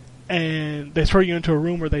 and they throw you into a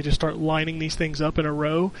room where they just start lining these things up in a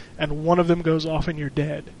row, and one of them goes off and you're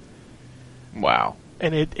dead. Wow.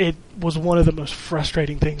 And it was one of the most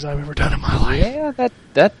frustrating things I've ever done in my life. Yeah,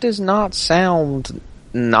 that does not sound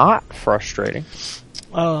not frustrating.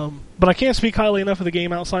 But I can't speak highly enough of the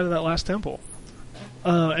game outside of that last temple.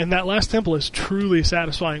 And that last temple is truly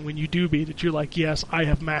satisfying when you do beat it. You're like, yes, I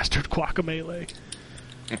have mastered Guacamelee.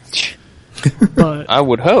 But I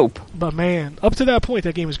would hope. But man, up to that point,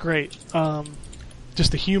 that game is great.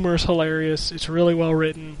 Just the humor is hilarious. It's really well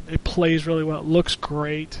written. It plays really well. It looks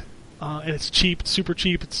great. And it's cheap. It's super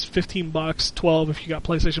cheap. It's $15, $12 if you got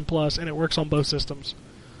PlayStation Plus, and it works on both systems.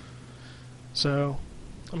 So,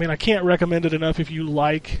 I mean, I can't recommend it enough if you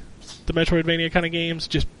like the Metroidvania kind of games.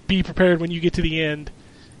 Just be prepared when you get to the end.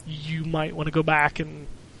 You might want to go back and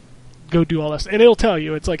go do all this. And it'll tell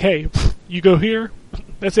you. It's like, hey, you go here,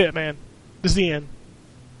 that's it, man. This is the end.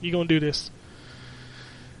 You're going to do this.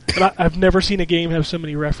 But I've never seen a game have so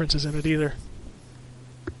many references in it either.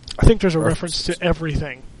 I think there's a reference to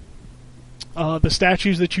everything. The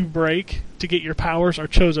statues that you break to get your powers are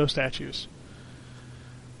Chozo statues.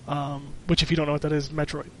 Which, if you don't know what that is,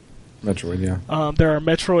 Metroid. Metroid, yeah. There are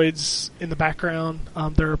Metroids in the background.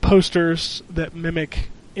 There are posters that mimic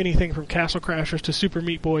anything from Castle Crashers to Super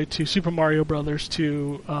Meat Boy to Super Mario Brothers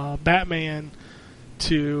to Batman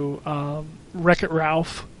to Wreck-It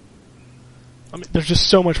Ralph. I mean, there's just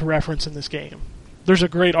so much reference in this game. There's a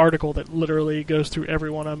great article that literally goes through every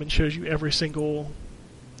one of them and shows you every single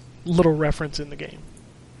little reference in the game.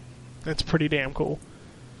 It's pretty damn cool.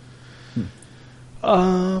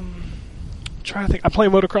 Trying to think. I play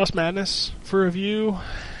Motocross Madness for review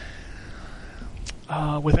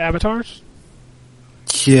with avatars.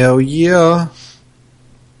 Hell yeah.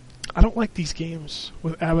 I don't like these games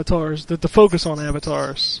with avatars. The focus on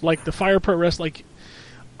avatars, like the Fire Pro Wrestling.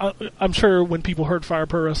 I'm sure when people heard Fire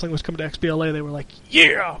Pro Wrestling was coming to XBLA, they were like,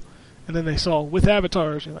 "Yeah," and then they saw with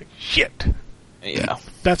avatars, and you're like, "Shit." Yeah.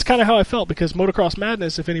 That's kind of how I felt, because Motocross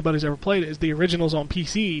Madness, if anybody's ever played it, is the originals on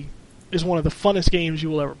PC, is one of the funnest games you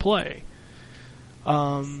will ever play.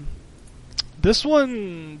 This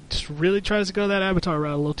one just really tries to go that avatar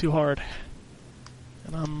route a little too hard.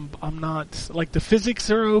 And I'm not, like, the physics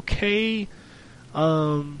are okay.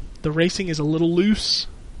 The racing is a little loose.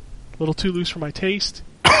 A little too loose for my taste.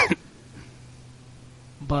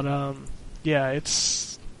 But, yeah,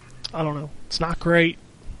 it's, I don't know. It's not great.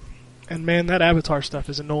 And man, that avatar stuff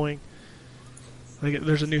is annoying. Like,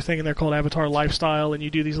 there's a new thing in there called Avatar Lifestyle, and you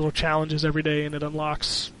do these little challenges every day, and it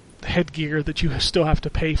unlocks headgear that you still have to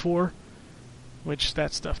pay for. Which,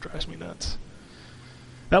 that stuff drives me nuts.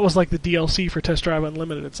 That was like the DLC for Test Drive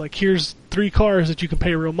Unlimited. It's like, here's 3 cars that you can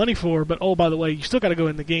pay real money for, but oh, by the way, you still got to go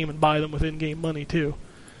in the game and buy them with in-game money too.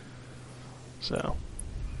 So,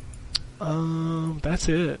 that's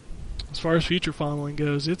it. As far as future following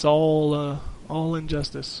goes, it's all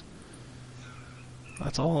Injustice.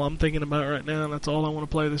 That's all I'm thinking about right now, and that's all I want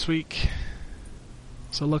to play this week.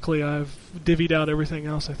 So luckily I've divvied out everything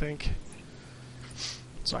else, I think.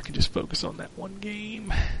 So I can just focus on that one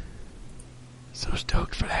game. So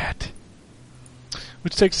stoked for that.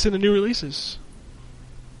 Which takes us into new releases.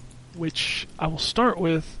 Which I will start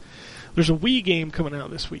with. There's a Wii game coming out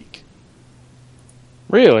this week.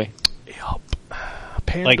 Really? Yup.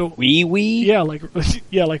 Like Wii? Yeah, like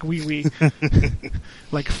Wii.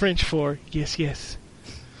 Like French for yes, yes.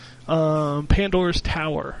 Pandora's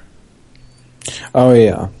Tower. Oh,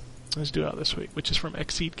 yeah. Let's do it out this week, which is from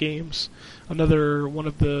Exceed Games. Another one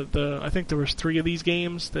of the I think there was 3 of these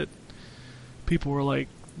games that people were like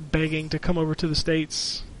begging to come over to the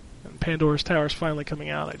States, and Pandora's Tower is finally coming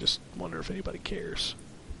out. I just wonder if anybody cares.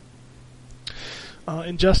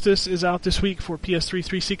 Injustice is out this week for PS3,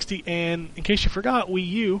 360, and in case you forgot, Wii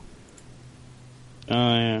U.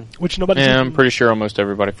 Oh, yeah. Which nobody's Yeah, even, I'm pretty sure almost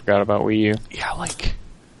everybody forgot about Wii U. Yeah, like,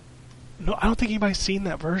 no, I don't think anybody's seen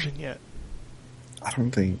that version yet. I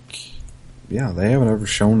don't think... Yeah, they haven't ever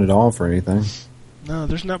shown it off or anything. No,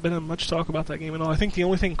 there's not been much talk about that game at all. I think the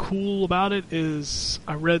only thing cool about it is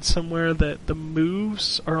I read somewhere that the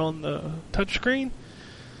moves are on the touchscreen,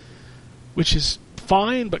 which is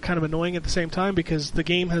fine, but kind of annoying at the same time, because the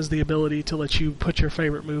game has the ability to let you put your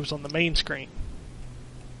favorite moves on the main screen.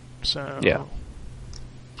 So,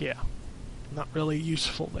 yeah, not really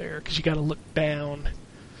useful there, because you got to look down.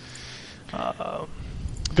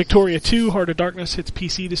 Victoria 2, Heart of Darkness hits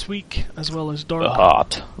PC this week, as well as The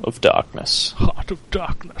Heart of Darkness. Heart of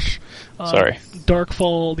Darkness. Sorry.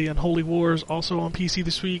 Darkfall, The Unholy Wars, also on PC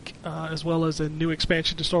this week, as well as a new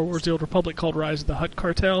expansion to Star Wars The Old Republic called Rise of the Hutt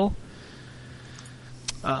Cartel.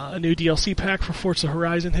 A new DLC pack for Forza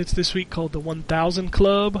Horizon hits this week called the 1000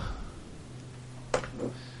 Club.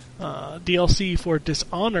 DLC for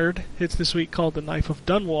Dishonored hits this week called the Knife of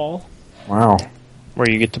Dunwall. Wow. Where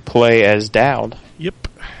you get to play as Dowd. Yep.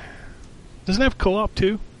 Doesn't it have co-op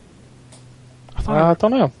too? I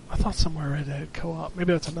don't know. I thought somewhere I read that had co-op.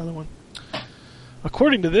 Maybe that's another one.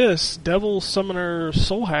 According to this, Devil Summoner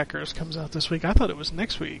Soul Hackers comes out this week. I thought it was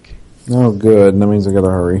next week. Oh, good. That means I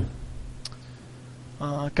gotta hurry.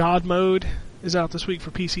 God Mode is out this week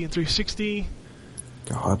for PC and 360.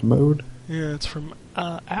 God mode? Yeah, it's from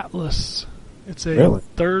Atlas. It's a Really?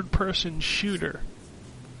 third-person shooter.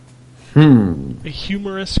 A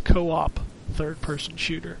humorous co-op third-person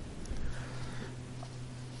shooter.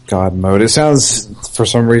 God mode. It sounds, for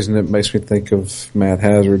some reason, it makes me think of Mad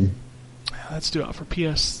Hazard. That's due out for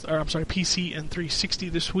PC and 360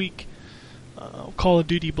 this week. Call of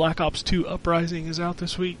Duty Black Ops 2 Uprising is out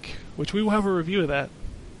this week, which we will have a review of that.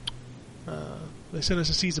 They sent us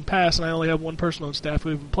a season pass, and I only have one person on staff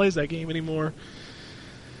who even plays that game anymore.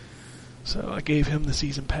 So I gave him the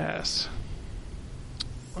season pass.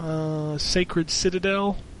 Sacred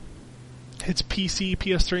Citadel hits PC,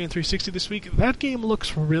 PS3, and 360 this week. That game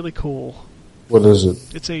looks really cool. What is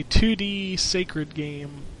it? It's a 2D Sacred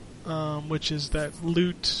game, which is that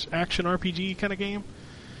loot action RPG kind of game.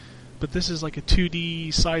 But this is like a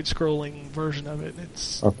 2D side-scrolling version of it.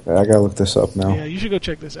 It's Okay, I gotta look this up now. yeah, you should go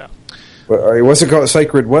check this out. What's it called?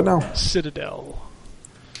 Sacred what now? Citadel.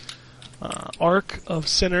 Ark of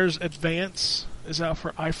Sinners Advance is out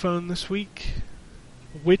for iPhone this week.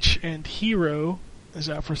 Witch and Hero is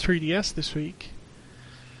out for 3DS this week.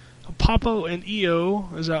 Papo and EO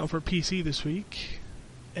is out for PC this week,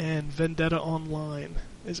 and Vendetta Online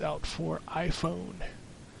is out for iPhone.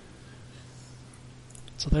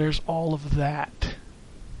 So there's all of that.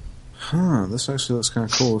 Huh, this actually looks kind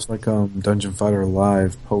of cool. It's like Dungeon Fighter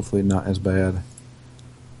Live, hopefully not as bad.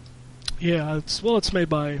 Yeah, it's made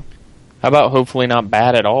by... How about hopefully not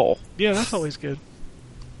bad at all? Yeah, that's always good.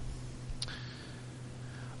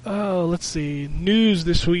 Oh, let's see. News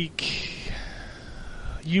this week.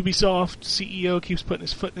 Ubisoft CEO keeps putting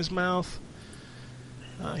his foot in his mouth.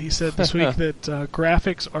 He said this week that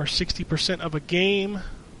graphics are 60% of a game,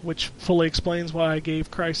 which fully explains why I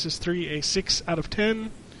gave Crysis 3 a 6 out of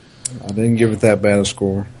 10. I didn't give it that bad a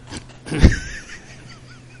score.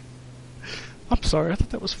 I'm sorry, I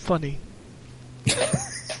thought that was funny.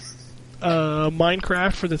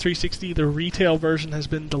 Minecraft for the 360, the retail version has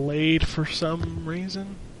been delayed for some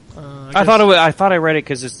reason. I thought I read it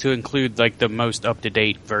because it's to include like the most up to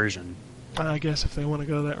date version. I guess if they want to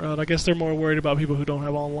go that route, I guess they're more worried about people who don't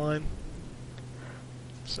have online.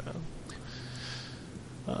 So,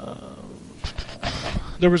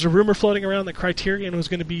 there was a rumor floating around that Criterion was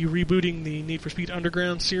going to be rebooting the Need for Speed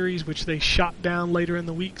Underground series, which they shot down later in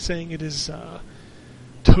the week, saying it is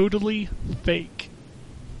totally fake.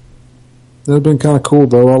 That would have been kind of cool,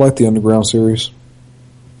 though. I like the Underground series.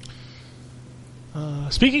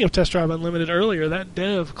 Speaking of Test Drive Unlimited earlier, that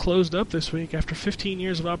dev closed up this week. After 15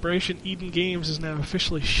 years of operation, Eden Games is now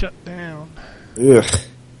officially shut down. Ugh.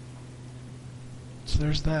 So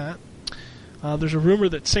there's that. There's a rumor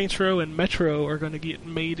that Saints Row and Metro are going to get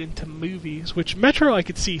made into movies, which Metro I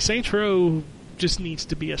could see. Saints Row just needs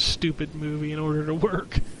to be a stupid movie in order to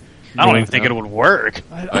work. I don't even think it would work.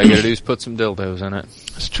 All you gotta do is put some dildos in it.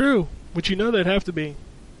 It's true, but you know they'd have to be.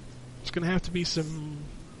 It's going to have to be some...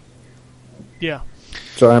 Yeah.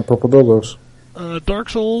 Giant purple dildos. Dark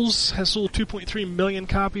Souls has sold 2.3 million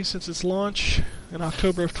copies since its launch in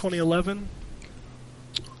October of 2011.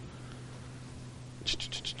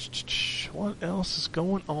 What else is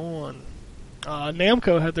going on?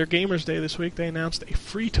 Namco had their Gamers Day this week. They announced a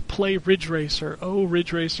free-to-play Ridge Racer. Oh,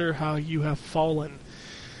 Ridge Racer, how you have fallen.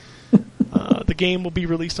 The game will be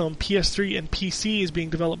released on PS3 and PC, is being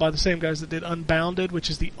developed by the same guys that did Unbounded, which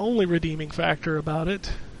is the only redeeming factor about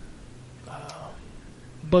it.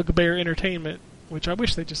 Bugbear Entertainment, which I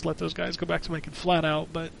wish they just let those guys go back to making Flat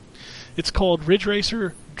Out, but it's called Ridge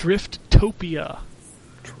Racer Driftopia.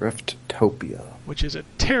 Driftopia. Which is a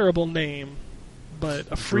terrible name, but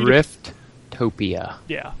a free Driftopia.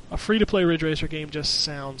 Yeah, a free-to-play Ridge Racer game just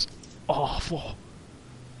sounds awful.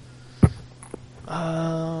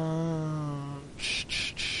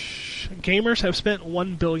 Gamers have spent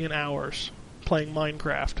 1 billion hours playing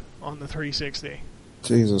Minecraft on the 360.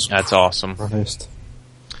 Jesus. That's awesome. Christ.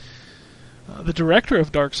 The director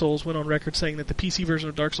of Dark Souls went on record saying that the PC version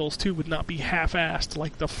of Dark Souls 2 would not be half-assed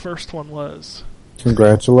like the first one was.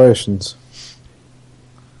 Congratulations.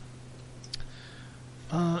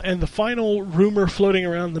 And the final rumor floating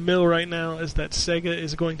around the mill right now is that Sega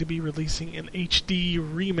is going to be releasing an HD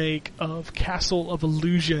remake of Castle of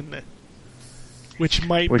Illusion, which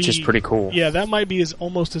is pretty cool. Yeah, that might be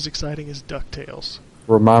almost as exciting as DuckTales.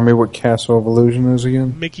 Remind me what Castle of Illusion is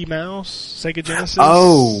again? Mickey Mouse, Sega Genesis.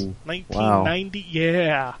 Oh! 1990, wow.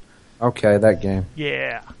 Yeah. Okay, that game.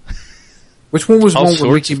 Yeah. Which one was All one where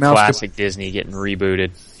sorts Mickey of Mouse... classic Disney getting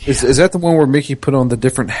rebooted. Is that the one where Mickey put on the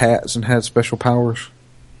different hats and had special powers?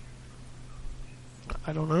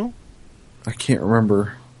 I don't know. I can't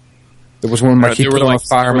remember. There was one where he put on a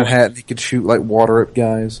fireman hat and he could shoot like water at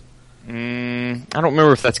guys. I don't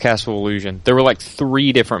remember if that's Castle Illusion. There were like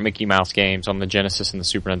 3 different Mickey Mouse games on the Genesis and the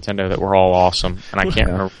Super Nintendo that were all awesome, and I can't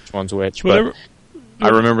remember which one's which, but I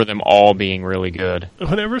remember them all being really good.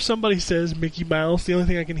 Whenever somebody says Mickey Mouse, the only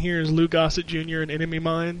thing I can hear is Lou Gossett Jr. and Enemy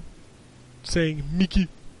Mine saying Mickey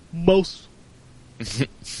Mouse.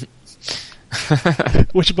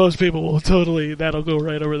 Which most people will that'll go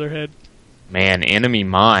right over their head. Man, Enemy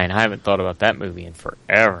Mine. I haven't thought about that movie in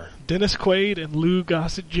forever. Dennis Quaid and Lou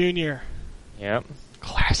Gossett Jr. Yep.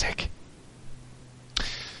 Classic.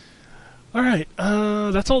 Alright,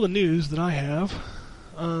 that's all the news that I have.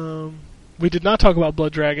 We did not talk about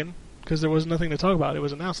Blood Dragon, because there was nothing to talk about. It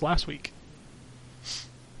was announced last week.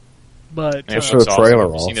 But, yeah, show the trailer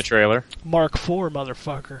Have you seen the trailer? Mark IV,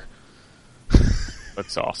 motherfucker.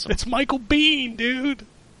 That's awesome. It's Michael Biehn, dude!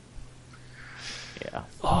 Yeah.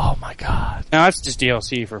 Oh my god. No, that's just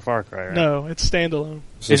DLC for Far Cry, right? No, it's standalone.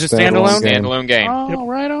 Is it standalone? Standalone game. Oh, Yep.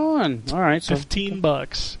 right on. All right. So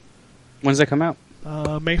 $15. when's that come out?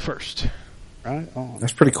 May 1st. Right on.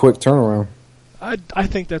 That's pretty quick turnaround. I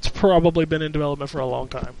think that's probably been in development for a long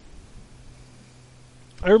time.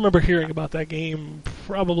 I remember hearing about that game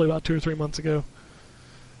probably about 2 or 3 months ago.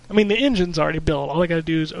 I mean, the engine's already built. All I gotta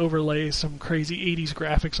do is overlay some crazy 80s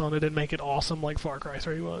graphics on it and make it awesome like Far Cry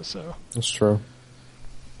 3 was, so... That's true.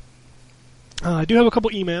 I do have a couple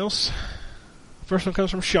emails. First one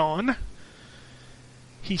comes from Sean.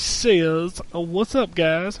 He says, "What's up,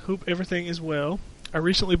 guys? Hope everything is well. I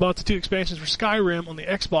recently bought the 2 expansions for Skyrim on the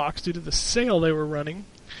Xbox due to the sale they were running.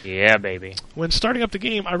 Yeah, baby. When starting up the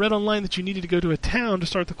game, I read online that you needed to go to a town to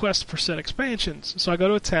start the quest for said expansions. So I go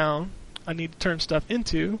to a town I need to turn stuff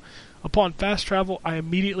into. Upon fast travel, I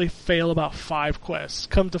immediately fail about 5 quests.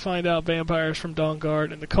 Come to find out, vampires from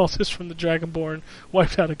Dawnguard and the cultists from the Dragonborn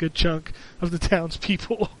wiped out a good chunk of the town's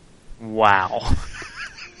people, Wow.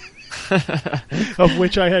 of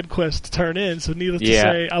which I had quests to turn in, so needless to Yeah.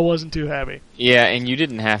 say, I wasn't too happy." Yeah, and you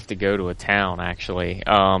didn't have to go to a town, actually.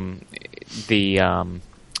 I'm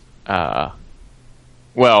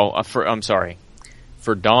sorry.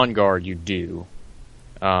 For Dawnguard, you do.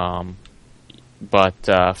 But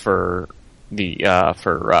for what do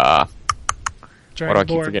I keep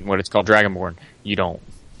Dragonborn. forgetting what it's called? Dragonborn. You don't.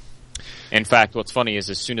 In fact, what's funny is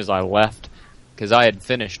as soon as I left, because I had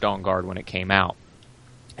finished Dawnguard when it came out,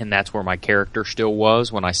 and that's where my character still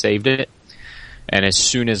was when I saved it. And as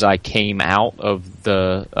soon as I came out of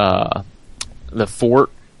the fort,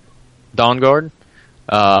 Dawnguard,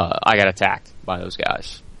 I got attacked by those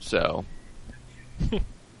guys. So,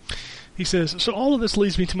 He says, "So all of this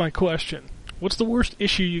leads me to my question. What's the worst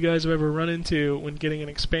issue you guys have ever run into when getting an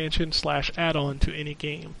expansion / add-on to any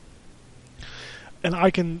game?" And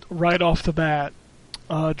I can, right off the bat,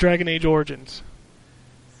 Dragon Age Origins.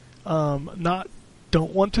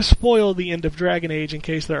 Don't want to spoil the end of Dragon Age in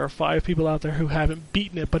case there are 5 people out there who haven't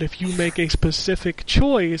beaten it, but if you make a specific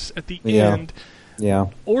choice at the Yeah. end, Yeah.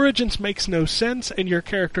 Origins makes no sense and your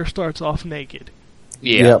character starts off naked.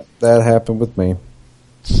 yeah. Yep, that happened with me.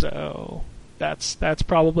 So that's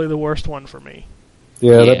probably the worst one for me.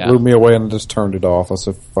 Yeah, Yeah. that blew me away and I just turned it off. I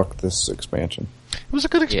said, fuck this expansion. It was a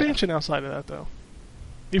good expansion outside of that, though.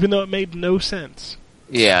 Even though it made no sense.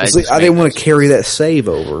 Yeah. See, I didn't want to carry that save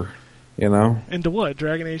over, you know? Into what?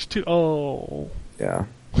 Dragon Age 2? Oh. Yeah.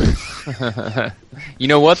 You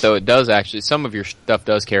know what, though? It does actually. Some of your stuff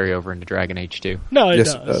does carry over into Dragon Age 2. No, it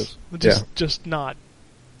Yes, does. it does. Just not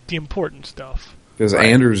the important stuff. Because Right.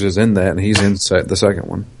 Anders is in that and he's in the second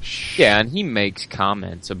one. Yeah, and he makes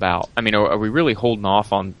comments about... I mean, are we really holding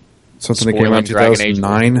off on Something that came spoiling out in Dragon Age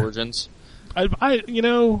 2009. Origins? I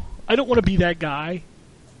don't want to be that guy.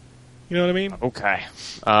 You know what I mean? Okay.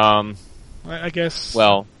 I guess.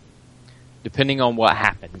 Well, depending on what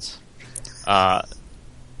happens,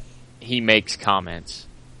 he makes comments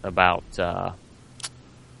about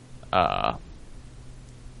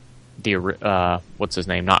what's his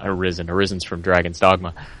name? Not Arisen. Arisen's from Dragon's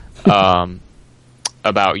Dogma.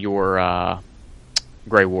 About your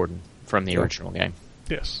Grey Warden from the original game.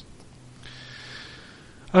 Yes.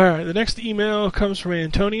 All right. The next email comes from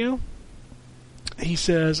Antonio. He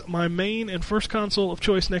says, "My main and first console of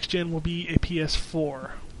choice next gen will be a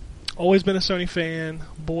PS4. Always been a Sony fan.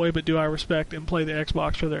 Boy, but do I respect and play the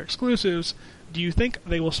Xbox for their exclusives. Do you think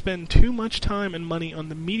they will spend too much time and money on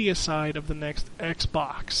the media side of the next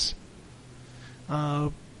Xbox?"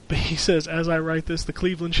 But he says, "As I write this, the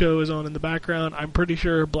Cleveland show is on in the background. I'm pretty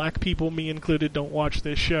sure black people, me included, don't watch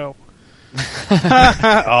this show."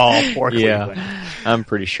 Oh, poor Cleveland. Yeah, I'm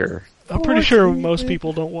pretty sure. I'm pretty sure most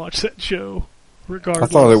people don't watch that show, I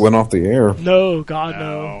regardless. thought it went off the air. No, God,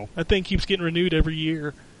 no. No. That thing keeps getting renewed every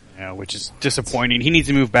year. Yeah, which is disappointing. He needs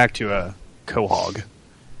to move back to a Quahog.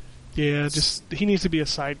 Yeah, just he needs to be a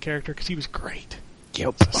side character because he was great.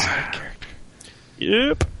 Yep. Side character.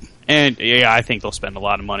 Yep. And yeah, I think they'll spend a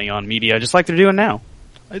lot of money on media, just like they're doing now.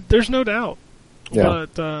 There's no doubt. Yeah.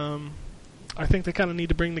 But I think they kind of need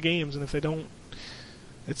to bring the games, and if they don't,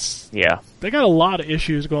 Yeah. they got a lot of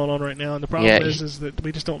issues going on right now, and the problem Yeah. is that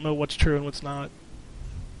we just don't know what's true and what's not.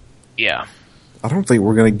 Yeah. I don't think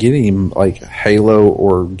we're going to get him like Halo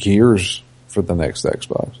or Gears for the next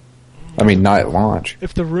Xbox. I mean, not at launch.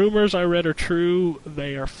 If the rumors I read are true,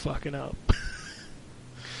 they are fucking up.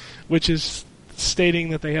 Which is stating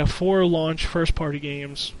that they have 4 launch first-party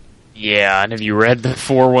games. Yeah, and have you read the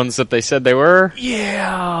 4 ones that they said they were?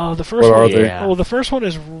 Yeah, the first What one. are they? Yeah. Well, the first one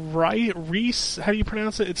is Reese. How do you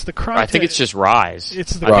pronounce it? It's the Crytek. I think it's just Rise.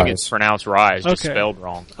 It's the I think Rise. it's pronounced Rise, just Okay. spelled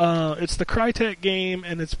wrong. It's the Crytek game,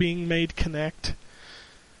 and it's being made Kinect,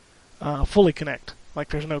 fully Kinect, like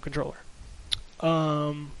there's no controller.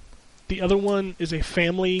 The other one is a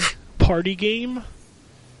family party game.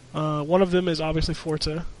 One of them is obviously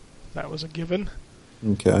Forza. That was a given.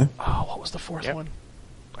 Okay. Oh, what was the fourth Yep. one?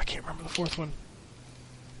 I can't remember the fourth one.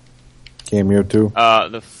 Cameo too.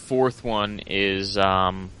 The fourth one is It's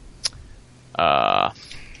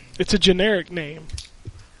a generic name.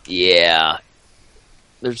 yeah.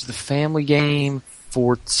 There's the family game,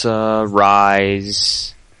 Forza,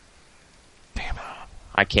 Rise. Damn it.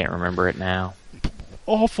 I can't remember it now.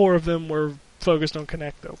 All four of them were focused on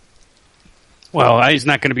Kinect, though. Well, is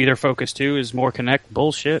not going to be their focus too. Is more Connect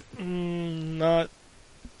bullshit? Not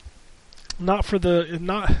for the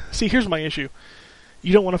not. See, here's my issue.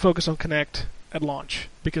 You don't want to focus on Kinect at launch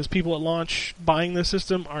because people at launch buying this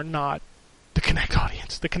system are not the Kinect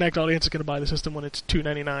audience. The Kinect audience is going to buy the system when it's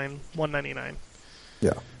 $299, $199.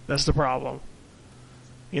 Yeah. That's the problem.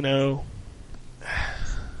 You know,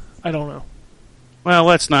 I don't know. Well,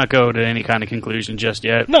 let's not go to any kind of conclusion just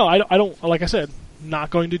yet. No, I don't. Like I said, not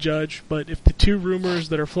going to judge. But if the two rumors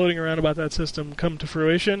that are floating around about that system come to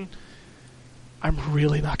fruition, I'm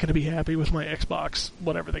really not going to be happy with my Xbox,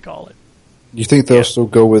 whatever they call it. You think they'll still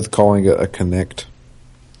go with calling it a Kinect?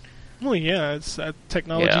 Well, yeah, it's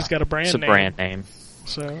technology's got a brand It's a name. brand name.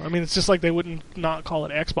 So, I mean, it's just like they wouldn't not call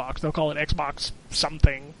it Xbox. They'll call it Xbox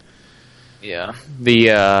something. Yeah.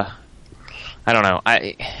 The I don't know.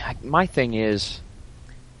 My thing is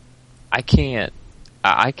I can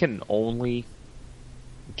only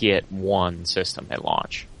get one system at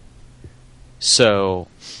launch. So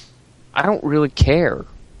I don't really care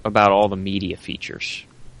about all the media features.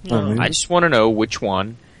 No. I just want to know which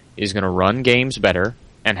one is going to run games better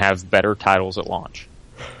and have better titles at launch.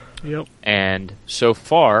 Yep. And so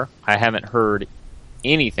far, I haven't heard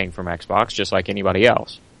anything from Xbox, just like anybody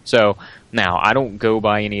else. So now I don't go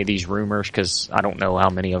by any of these rumors because I don't know how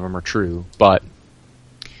many of them are true. But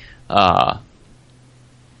I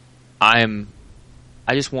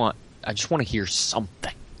just want to hear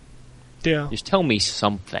something. Yeah. Just tell me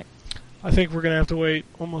something. I think we're going to have to wait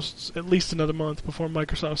almost at least another month before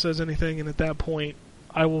Microsoft says anything, and at that point,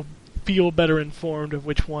 I will feel better informed of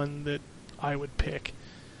which one that I would pick.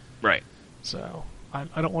 Right. So, I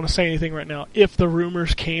don't want to say anything right now. If the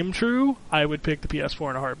rumors came true, I would pick the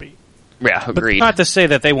PS4 in a heartbeat. Yeah, But agreed. not to say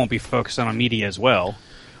that they won't be focusing on media as well.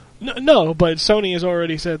 No, but Sony has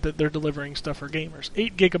already said that they're delivering stuff for gamers.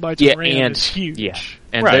 8 gigabytes of RAM is huge. Yeah,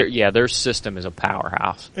 and Right. their system is a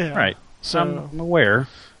powerhouse. Yeah. Right. So, I'm aware.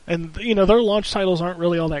 and, you know, their launch titles aren't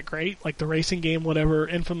really all that great. Like the racing game, whatever,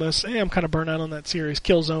 Infamous, I'm kind of burnt out on that series.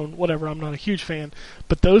 Killzone, whatever, I'm not a huge fan.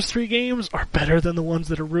 But those 3 games are better than the ones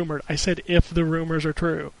that are rumored. I said if the rumors are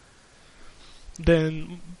true.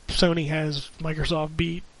 Then Sony has Microsoft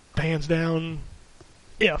beat, hands down,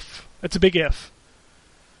 if. It's a big if.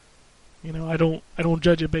 You know, I don't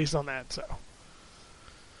judge it based on that, so.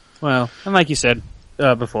 Well, and like you said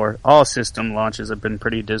before, all system launches have been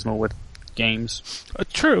pretty dismal with games.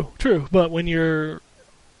 True. But when you're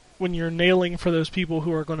nailing for those people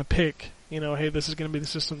who are going to pick, you know, hey, this is going to be the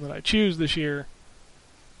system that I choose this year,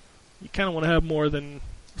 you kind of want to have more than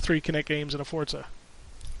 3 Kinect games and a Forza.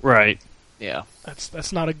 Right. Yeah.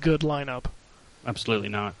 That's not a good lineup. Absolutely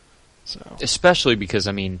not. So Especially because,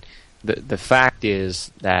 I mean, the fact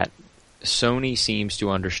is that Sony seems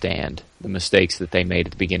to understand the mistakes that they made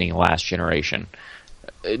at the beginning of last generation.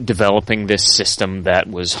 Developing this system that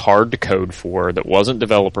was hard to code for, that wasn't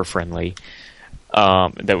developer friendly,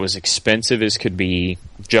 that was expensive as could be,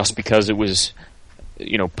 just because it was,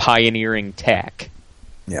 you know, pioneering tech.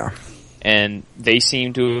 Yeah. And they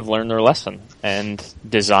seem to have learned their lesson and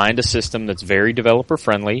designed a system that's very developer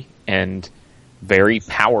friendly and very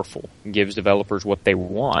powerful, gives developers what they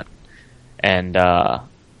want. And,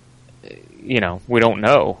 you know, we don't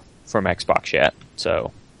know from Xbox yet,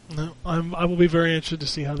 so. no, I will be very interested to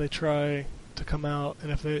see how they try to come out,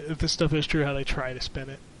 and if this stuff is true, how they try to spin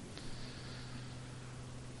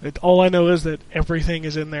it. All I know is that everything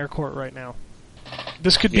is in their court right now.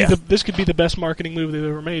 This could be the best marketing move they've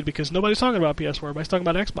ever made because nobody's talking about PS4, everybody's talking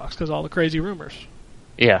about Xbox because all the crazy rumors.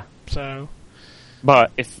 Yeah. So,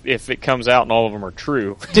 But if it comes out and all of them are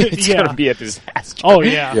true, it's Yeah. going to be a disaster. oh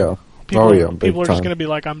yeah, Yeah. People, big people are just time. going to be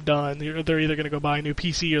like, I'm done. They're either going to go buy a new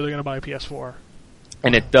PC or they're going to buy a PS4.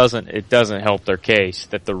 And it doesn't help their case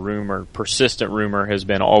that the persistent rumor has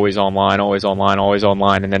been always online,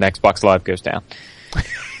 and then Xbox Live goes down.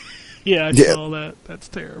 Yeah, I saw that. That's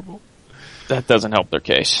terrible. That doesn't help their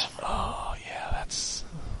case. Oh yeah,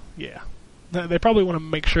 yeah. They probably want to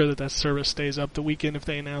make sure that service stays up the weekend if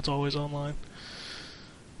they announce always online.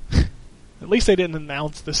 At least they didn't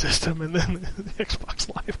announce the system and then the Xbox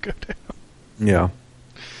Live go down. Yeah.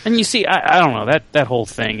 And you see, I don't know, that whole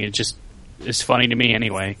thing is funny to me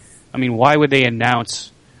anyway. I mean, why would they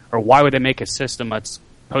announce, or why would they make a system that's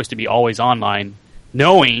supposed to be always online,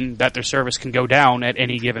 knowing that their service can go down at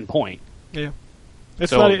any given point? Yeah. It's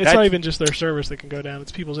So not even just their service that can go down,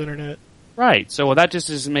 it's people's internet. Right. So that just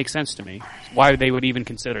doesn't make sense to me. Why they would even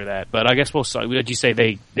consider that? But I guess we'll. Did you say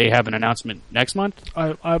they have an announcement next month?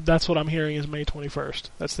 That's what I'm hearing is May 21st.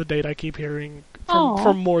 That's the date I keep hearing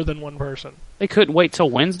from more than one person. They couldn't wait till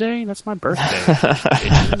Wednesday. That's my birthday.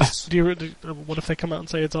 What if they come out and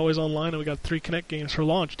say it's always online and we got 3 Kinect games for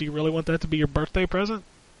launch? Do you really want that to be your birthday present?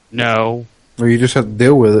 No. Or you just have to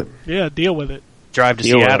deal with it. Yeah, deal with it. Drive to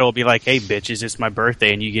Deal with Seattle, be like, hey, bitches, it's my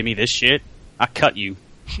birthday, and you give me this shit? I cut you.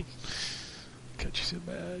 Cut you so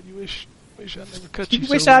bad. You wish I never cut you You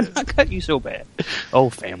so wish bad. I'd cut you so bad. Oh,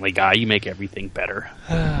 Family Guy, you make everything better.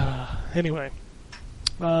 Anyway,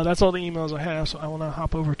 that's all the emails I have, so I want to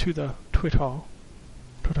hop over to the Twitter.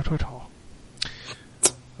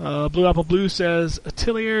 Blue Apple Blue says,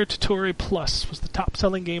 Atelier Tutori Plus was the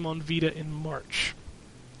top-selling game on Vita in March.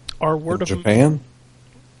 Our word In of Japan?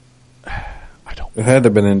 I don't It had to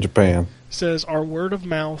have been in Japan. says, are word of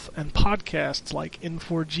mouth and podcasts like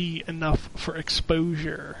N4G enough for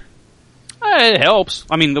exposure? It helps.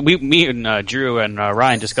 I mean, me and Drew and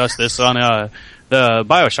Ryan discussed this on the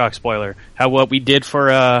BioShock spoiler. How what we did for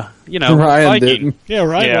Ryan Viking. didn't. Yeah,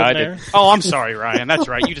 right. Yeah, I there. did. Oh, I'm sorry, Ryan. That's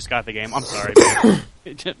right. You just got the game. I'm sorry. Man.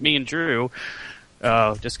 Me and Drew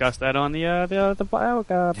discussed that on the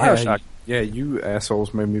BioShock. Yeah, you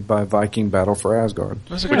assholes made me buy Viking Battle for Asgard.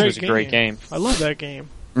 That's a Which great was a great game. I love that game.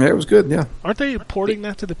 Yeah, it was good, yeah. Aren't they porting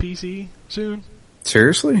that to the PC soon?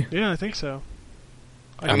 Seriously? Yeah, I think so.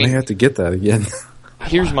 I may have to get that again.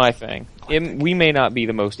 Here's my thing. We may not be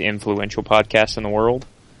the most influential podcast in the world,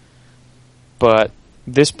 but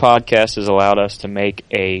this podcast has allowed us to make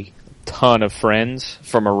a ton of friends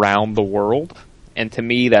from around the world, and to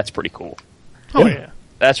me, that's pretty cool. Oh, yeah.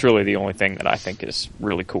 That's really the only thing that I think is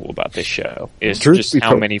really cool about this show, is Truth just be how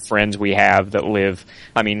told- many friends we have that live.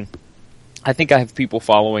 I mean, I think I have people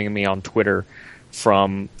following me on Twitter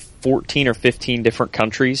from 14 or 15 different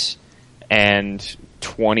countries and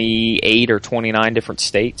 28 or 29 different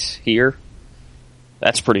states here.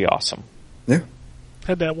 That's pretty awesome. Yeah.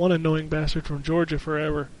 Had that one annoying bastard from Georgia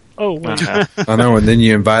forever. Oh, wait. I know, and then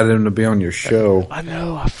you invited him to be on your show. I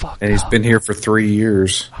know, I fucked And he's up. been here for 3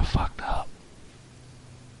 years. I fucked up.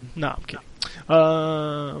 No, I'm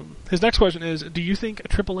kidding. His next question is, do you think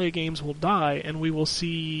AAA games will die and we will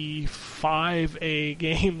see 5A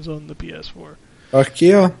games on the PS4? Fuck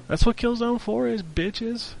yeah. That's what Killzone 4 is,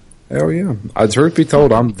 bitches. Hell yeah. Truth be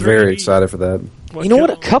told, I'm very 3D. excited for that. You know what?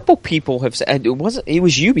 A couple people have said. It was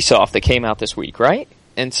Ubisoft that came out this week, right?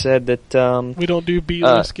 And said that We don't do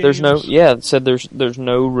B-list games. there's no. Yeah, it said there's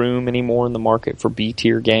no room anymore in the market for B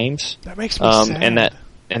tier games. That makes me sad.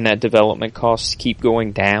 and that development costs keep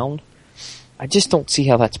going down. I just don't see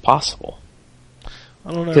how that's possible.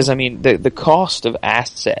 I don't know. Because I mean, the cost of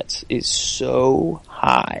assets is so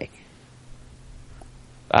high.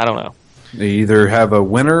 I don't know. You either have a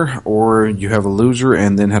winner or you have a loser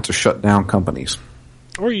and then have to shut down companies.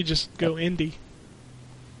 Or you just go indie.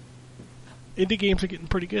 Indie games are getting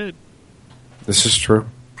pretty good. This is true.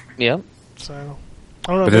 Yeah. So, I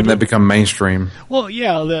don't know. But then they become mainstream. Well,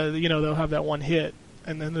 yeah, they'll have that one hit,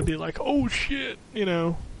 and then they'll be like, oh shit,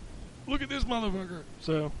 look at this motherfucker.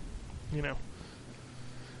 So, Yeah,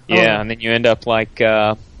 Oh. and then you end up like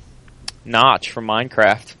Notch from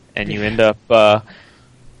Minecraft, and you end up. I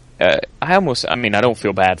don't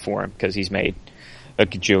feel bad for him because he's made a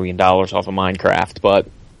gajillion dollars off of Minecraft, but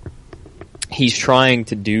he's trying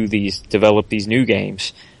to develop these new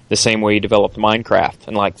games the same way he developed Minecraft,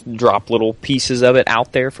 and like drop little pieces of it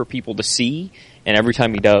out there for people to see. And every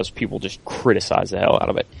time he does, people just criticize the hell out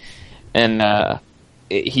of it. And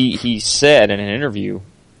he said in an interview,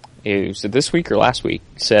 it was this week or last week,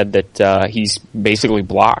 said that he's basically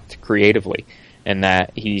blocked creatively, and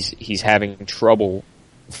that he's having trouble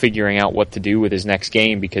figuring out what to do with his next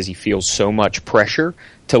game because he feels so much pressure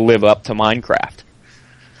to live up to Minecraft.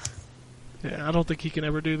 yeah, I don't think he can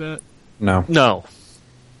ever do that. No. No.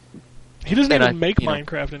 He doesn't And even I- make you know-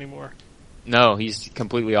 Minecraft anymore. No, he's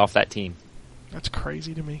completely off that team. That's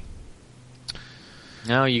crazy to me.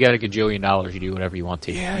 No, you got a gajillion dollars, you do whatever you want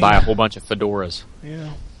to. Yeah, Buy yeah. a whole bunch of fedoras.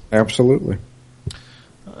 Yeah. Absolutely.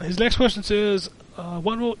 His next question says,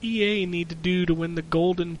 what will EA need to do to win the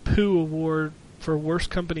Golden Poo Award for Worst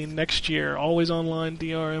Company next year? Always online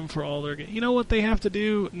DRM for all their games. You know what they have to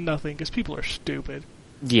do? Nothing, because people are stupid.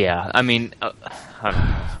 Yeah, I mean, I don't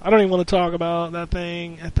know. I don't even want to talk about that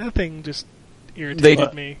thing. That thing just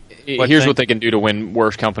irritated me. What Here's thing? what they can do to win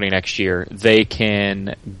Worst Company next year. They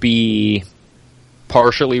can be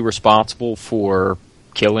partially responsible for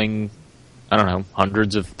killing, I don't know,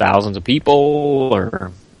 hundreds of thousands of people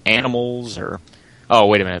or animals or oh,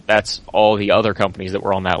 wait a minute, that's all the other companies that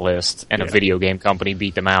were on that list, and a Yeah. video game company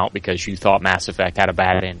beat them out because you thought Mass Effect had a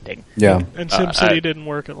bad ending. Yeah. And SimCity didn't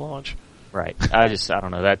work at launch. Right. I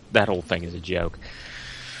don't know, that whole thing is a joke.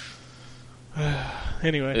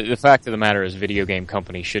 Anyway, The fact of the matter is video game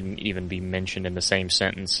companies shouldn't even be mentioned in the same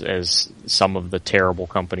sentence as some of the terrible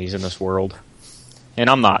companies in this world. And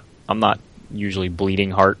I'm not usually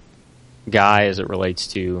bleeding heart guy as it relates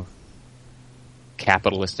to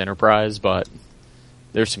capitalist enterprise, but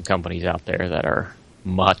there's some companies out there that are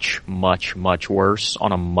much, much, much worse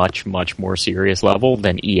on a much, much more serious level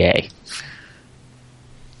than EA.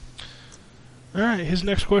 all right. His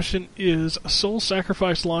next question is: Soul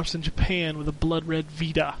Sacrifice launched in Japan with a blood red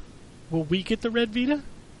Vita. Will we get the red Vita?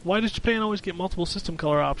 Why does Japan always get multiple system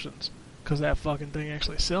color options? Because that fucking thing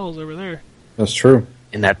actually sells over there. That's true.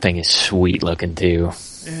 And that thing is sweet looking too.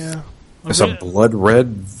 Yeah. It's a blood red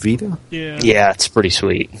Vita? Yeah. Yeah, it's pretty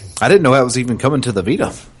sweet. I didn't know that was even coming to the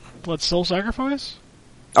Vita. What, Soul Sacrifice?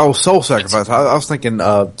 Oh, Soul Sacrifice. I was thinking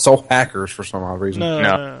Soul Hackers for some odd reason.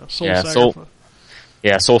 No. Soul Yeah,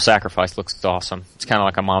 Sacrifice. Soul Sacrifice looks awesome. It's kind of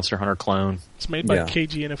like a Monster Hunter clone. It's made by Yeah.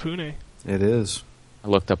 KG Inafune. It is. I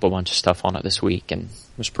looked up a bunch of stuff on it this week and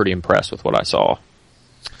was pretty impressed with what I saw.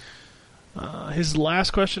 His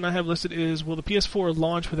last question I have listed is: Will the PS4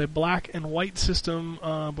 launch with a black and white system?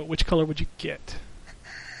 But which color would you get?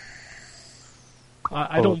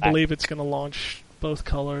 I don't believe it's going to launch both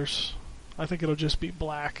colors. I think it'll just be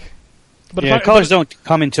black. But Yeah, colors don't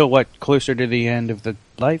come until closer to the end of the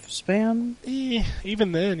lifespan.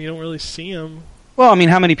 Even then, you don't really see them. Well, I mean,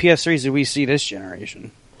 how many PS3s did we see this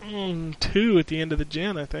generation? 2 at the end of the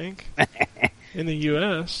gen, I think, in the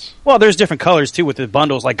U.S. Well, there's different colors too with the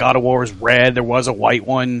bundles. Like God of War was red. There was a white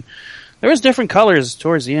one. There was different colors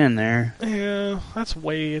towards the end there. Yeah, that's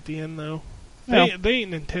way at the end though. Well. They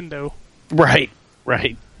ain't Nintendo, Right.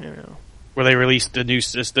 you know. Where they released the new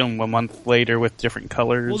system 1 month later with different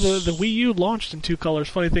colors. Well, the Wii U launched in 2 colors.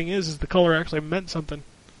 Funny thing is the color actually meant something.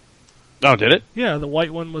 Oh, did it? Yeah, the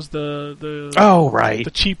white one was the Oh, right.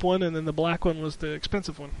 the cheap one, and then the black one was the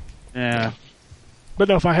expensive one. Yeah. But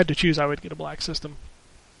no, if I had to choose, I would get a black system.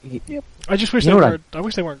 Yep. I just wish You they know what weren't. I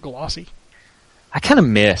wish they weren't glossy. I kind of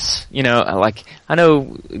miss, I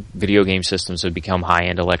know video game systems have become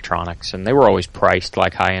high-end electronics, and they were always priced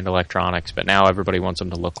like high-end electronics, but now everybody wants them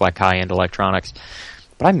to look like high-end electronics.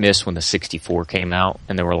 But I miss when the 64 came out,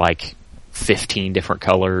 and there were like 15 different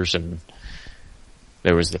colors, and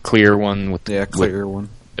there was the clear one with Yeah, clear one.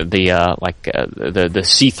 the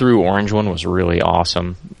see-through orange one was really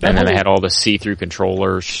awesome, and then they had all the see-through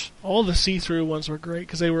controllers. All the see-through ones were great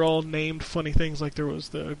because they were all named funny things. Like there was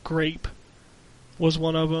the grape, was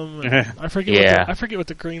one of them. And I forget. Yeah. I forget what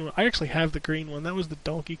the green one. I actually have the green one. That was the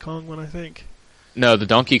Donkey Kong one, I think. No, the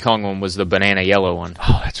Donkey Kong one was the banana yellow one.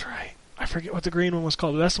 Oh, that's right. I forget what the green one was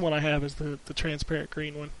called. But that's the one I have. Is the transparent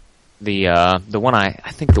green one. The one I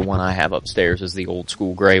think the one I have upstairs is the old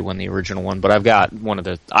school gray one, the original one. But I've got one of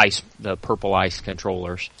the purple ice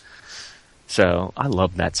controllers. So I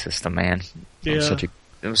love that system, man. Yeah.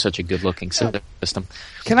 It was such a good looking system.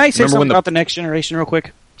 Can I say Remember when something the- about the next generation real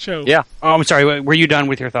quick? Show. Yeah. Oh, I'm sorry. Were you done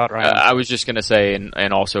with your thought, Ryan? I was just gonna say, and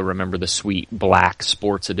also remember the sweet black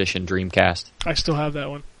Sports Edition Dreamcast. I still have that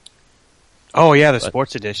one. oh, yeah, the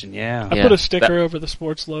sports edition. Yeah. I Yeah, put a sticker over the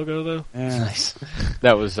sports logo though. yeah. Nice.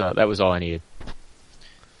 That was all I needed.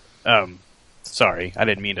 Sorry, I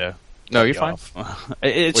didn't mean to. No, you're you fine. off.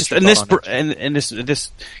 It's What's just your and this thought on and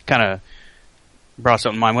this kind of brought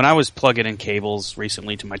something to mind. When I was plugging in cables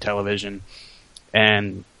recently to my television,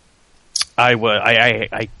 and I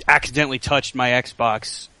accidentally touched my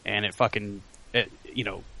Xbox and it fucking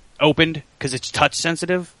opened because it's touch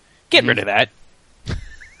sensitive. Get rid of that.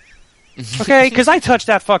 Okay, because I touched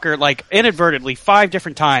that fucker like inadvertently 5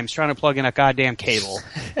 different times trying to plug in a goddamn cable.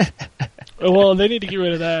 Well, they need to get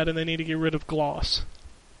rid of that, and they need to get rid of gloss.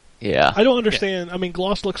 Yeah. I don't understand. I mean,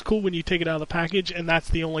 gloss looks cool when you take it out of the package, and that's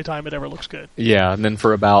the only time it ever looks good. Yeah, and then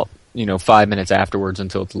for about 5 minutes afterwards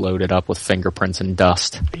until it's loaded up with fingerprints and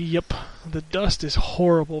dust. Yep. The dust is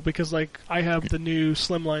horrible because, like, I have the new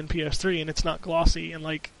Slimline PS3 and it's not glossy and,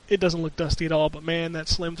 like, it doesn't look dusty at all, but man, that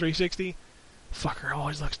Slim 360, fucker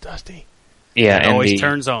always looks dusty. Yeah, It and always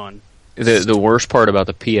turns on. the worst part about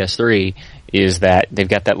the PS3 is that they've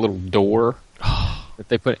got that little door that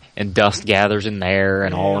they put, and dust gathers in there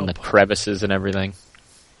and all in the Yep. crevices and everything.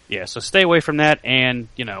 Yeah, so stay away from that and,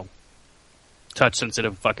 touch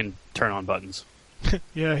sensitive fucking turn on buttons.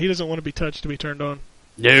 Yeah, he doesn't want to be touched to be turned on.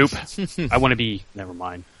 Nope. I want to be. Never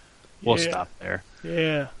mind. We'll Yeah. stop there.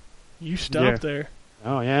 Yeah. You stop Yeah. there.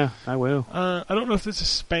 Oh, yeah, I will. I don't know if this is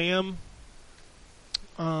spam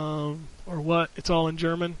or what. It's all in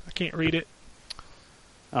German. I can't read it.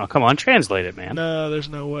 Oh, come on, translate it, man. No, there's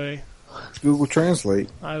no way. Google Translate.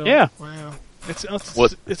 I don't. Yeah. Wow.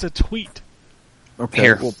 What? It's a tweet. Okay,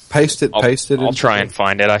 Here. well, paste it. I'll into try the- and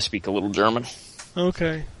find it. I speak a little German.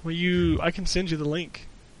 Okay. Well, I can send you the link.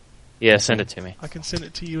 Yeah, send it to me. I can send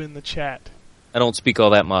it to you in the chat. I don't speak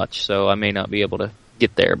all that much, so I may not be able to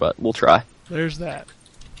get there, but we'll try. There's that.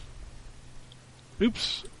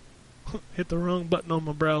 Oops. Hit the wrong button on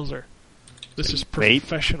my browser. This is Wait.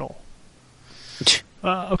 professional.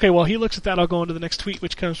 Okay, while he looks at that, I'll go on to the next tweet,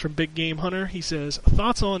 which comes from Big Game Hunter. He says,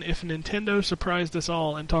 thoughts on if Nintendo surprised us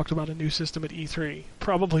all and talked about a new system at E3?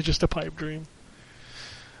 Probably just a pipe dream.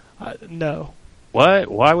 No. What?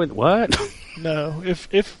 Why would what? No.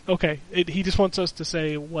 He just wants us to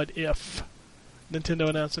say, what if Nintendo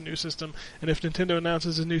announced a new system? And if Nintendo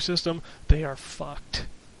announces a new system, they are fucked.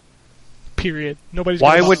 Period. Nobody's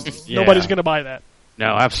Why gonna would- buy, yeah. nobody's going to buy that. No,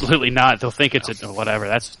 absolutely not. They'll think it's a whatever.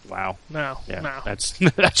 That's wow. No. Yeah, No. that's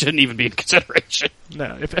that shouldn't even be in consideration.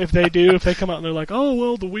 No, if they do, if they come out and they're like, oh,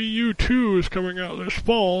 well, the Wii U 2 is coming out this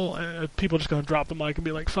fall, people are just going to drop the mic and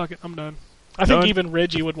be like, fuck it, I'm done. I think Done. even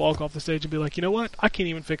Reggie would walk off the stage and be like, you know what? I can't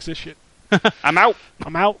even fix this shit. I'm out.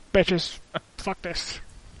 I'm out, bitches. Fuck this.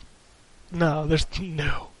 No, there's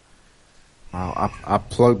no. Wow, I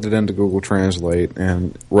plugged it into Google Translate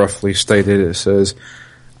and roughly stated it says,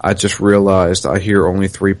 I just realized I hear only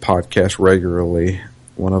 3 podcasts regularly.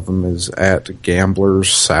 One of them is at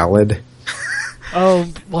Gambler's Salad.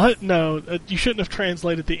 What? No, you shouldn't have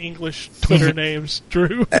translated the English Twitter names,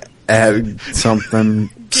 Drew. At something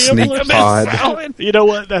Sneak Gambler's Pod. You know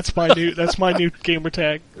what? That's my new gamer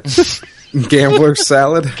tag. Gambler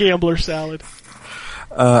Salad. Gambler Salad.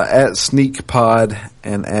 At Sneak Pod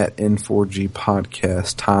and at N4G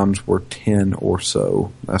Podcast. Times were 10 or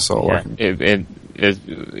so. That's all I Yeah, can.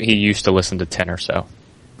 he used to listen to 10 or so.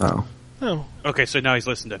 Oh. Oh, Okay, so now he's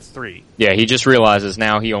listened to 3. Yeah, he just realizes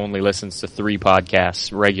now he only listens to 3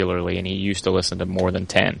 podcasts regularly, and he used to listen to more than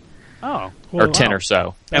 10. Oh, well, Or 10 wow. or so.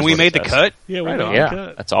 and That's we what it made the says. cut. Yeah, we Right made on. the Yeah,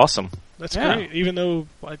 cut. that's awesome. That's Yeah. great. Even though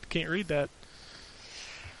I can't read that,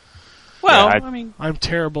 Well, Yeah, I mean, I'm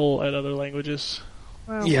terrible at other languages.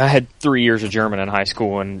 Yeah, I had 3 years of German in high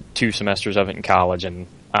school and 2 semesters of it in college, and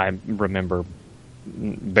I remember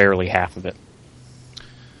barely half of it.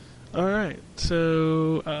 All right,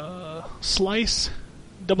 so Slice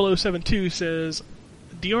 0072 says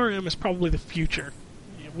DRM is probably the future.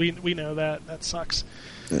 We know that. That sucks.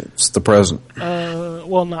 It's the present.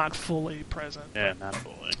 Well, not fully present. yeah, not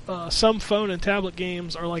fully. Some phone and tablet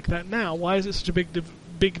games are like that now. Why is it such a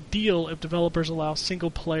big deal if developers allow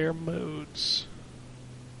single-player modes?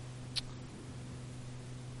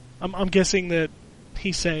 I'm guessing that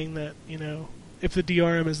he's saying that, you know, if the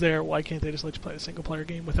DRM is there, why can't they just let you play a single-player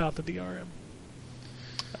game without the DRM?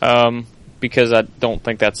 Because I don't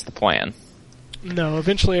think that's the plan. No,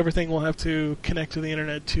 eventually everything will have to connect to the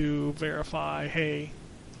internet to verify, hey,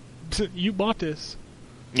 you bought this.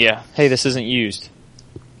 Yeah. Hey, this isn't used.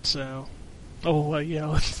 So, yeah,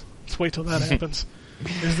 let's wait till that happens.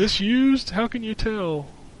 Is this used? How can you tell?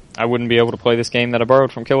 I wouldn't be able to play this game that I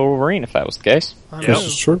borrowed from Killer Wolverine if that was the case. I Yep. know. This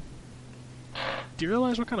is true. Do you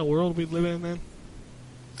realize what kind of world we live in, man?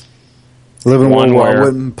 Living One one where I where-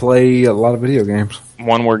 wouldn't play a lot of video games.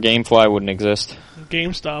 One where GameFly wouldn't exist.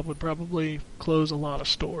 GameStop would probably close a lot of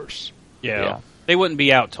stores. Yeah. Yeah. They wouldn't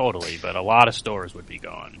be out totally, but a lot of stores would be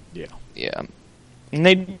gone. Yeah. Yeah. And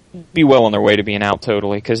they'd be well on their way to being out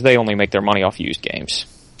totally, because they only make their money off used games.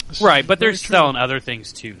 This Right, is but they're very true. selling other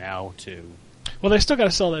things too now too. Well, they still got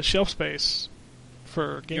to sell that shelf space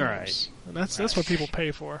for games, You're right. and that's what people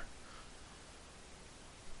pay for.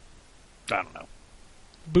 I don't know.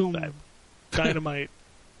 Boom, That- dynamite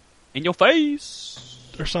In your face.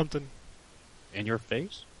 or something. In your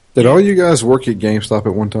face. Did all you guys work at GameStop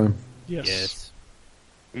at one time? Yes.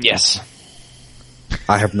 Yes.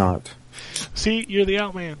 I have not. See, you're the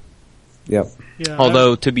out man. Yep. Yeah.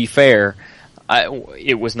 Although, to be fair,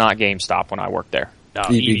 it was not GameStop when I worked there. No,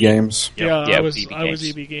 EB Games. Yep. yeah, Yeah, I was EB I was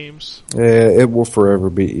Games. EB Games. Yeah, it will forever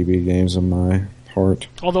be EB Games in my heart.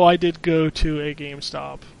 Although I did go to a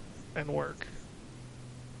GameStop and work.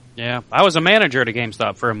 Yeah, I was a manager at a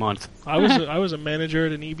GameStop for a month. I was a manager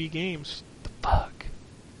at an EB Games. The fuck.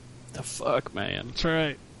 The fuck, man. That's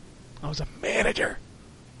right. I was a manager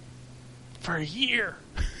for a year.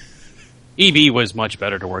 EB was much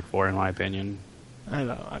better to work for, in my opinion. I don't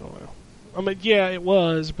know. I mean, yeah, it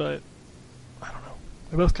was, but I don't know.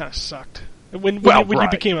 They both kind of sucked. When Well, you right.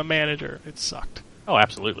 became a manager, it sucked. Oh,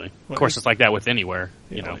 absolutely. Well, Of course, it's like that with anywhere.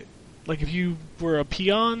 You know. like if you were a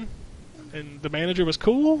peon and the manager was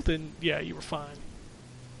cool, then yeah, you were fine.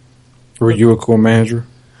 Were you a cool manager?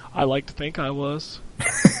 I like to think I was.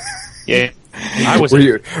 Yeah, I was.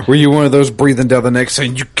 Were you one of those breathing down the neck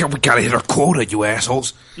saying, we gotta hit our quota, you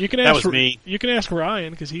assholes? You can That ask was me. You can ask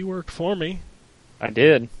Ryan because he worked for me. I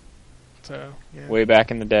did So yeah. way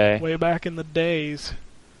back in the day. Way back in the days.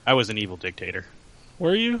 I was an evil dictator.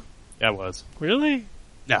 Were you I was. really?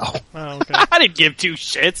 No, Oh, okay. I didn't give two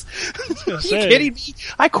shits. gonna Are say. you kidding me?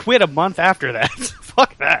 I quit a month after that.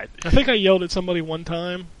 Fuck that. I think I yelled at somebody one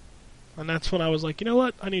time, and that's when I was like, you know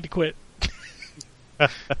what? I need to quit. This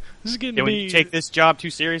is getting Yeah, to when be. you take this job too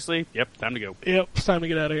seriously, yep, time to go. Yep, it's time to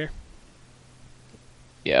get out of here.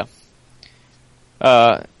 Yeah.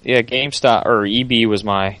 Yeah, GameStop or EB was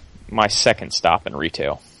my second stop in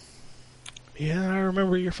retail. Yeah, I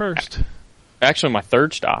remember your first. Actually, my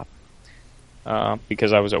third stop.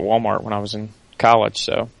 Because I was at Walmart when I was in college,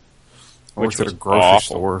 so. I worked Which at a was grocery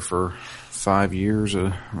awful. store for 5 years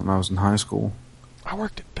when I was in high school. I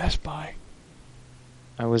worked at Best Buy.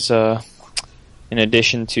 I was, in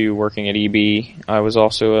addition to working at EB, I was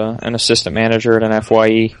also an assistant manager at an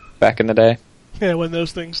FYE back in the day. Yeah, when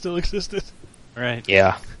those things still existed. Right.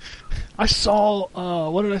 Yeah. I saw,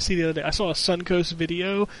 what did I see the other day? I saw a Suncoast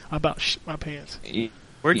video about my pants.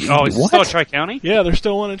 Where? Oh, is it What? still at Tri-County? Yeah, there's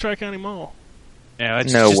still one in Tri-County Mall. Yeah,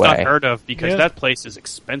 it's No just way. unheard of because Yeah. that place is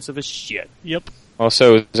expensive as shit. Yep. Well,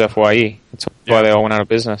 so is FYE. That's why Yeah. they all went out of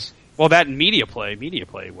business. Well, that and Media Play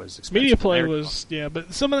was expensive. Media Play There- was, yeah,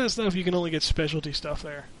 but some of that stuff you can only get specialty stuff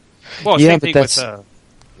there. Well, Yeah, same but thing that's-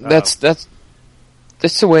 with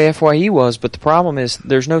That's the way FYE was, but the problem is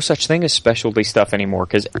there's no such thing as specialty stuff anymore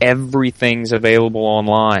because everything's available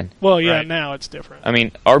online. Well, yeah, Right. now it's different. I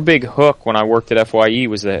mean, our big hook when I worked at FYE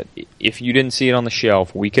was that if you didn't see it on the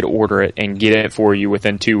shelf, we could order it and get it for you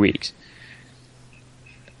within 2 weeks.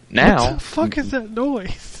 What Now, the fuck is that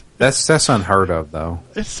noise? That's unheard of, though.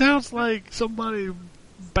 It sounds like somebody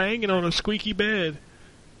banging on a squeaky bed.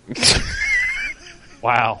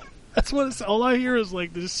 wow. That's what it's. All I hear is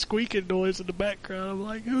like this squeaking noise in the background. I'm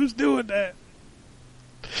like, who's doing that?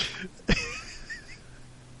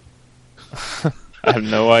 I have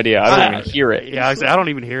no idea. I don't even hear it. Yeah, I don't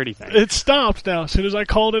even hear anything. It stopped now as soon as I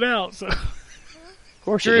called it out. So Of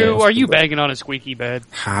course it Drew, is. are you banging on a squeaky bed?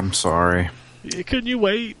 I'm sorry. couldn't you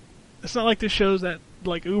wait? It's not like this show's that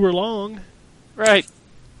like uber long. Right.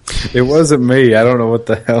 It wasn't me. I don't know what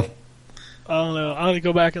the hell. I don't know. I'm gonna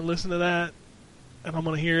go back and listen to that, and I'm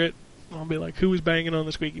gonna hear it. I'll be like, who was banging on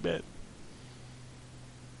the squeaky bed?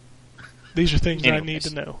 These are things I need Anyways.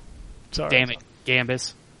 to know. Sorry. Damn it,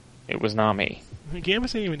 Gambus. It was not me.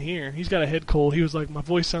 Gambus ain't even here. He's got a head cold. He was like, my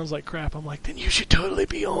voice sounds like crap. I'm like, then you should totally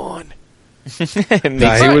be on. He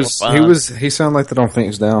sounded like that on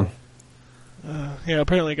Phoenix Down. Yeah,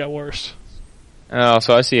 apparently it got worse. Oh,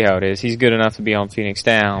 so I see how it is. He's good enough to be on Phoenix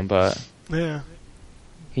Down, but Yeah.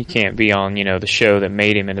 he can't be on, the show that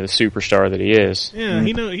made him into the superstar that he is. Yeah,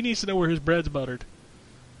 he needs to know where his bread's buttered.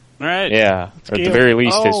 All right. Yeah, or at the Gam- very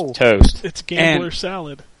least, Oh. his toast. It's gambler And-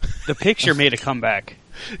 salad. The picture made a comeback.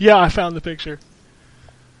 Yeah, I found the picture.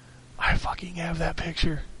 I fucking have that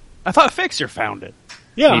picture. I thought Fixer found it.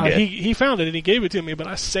 Yeah, He did. he found it and he gave it to me, but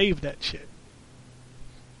I saved that shit.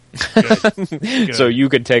 Good. So you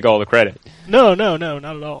could take all the credit. No, not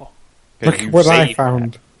at all. Look You what I saved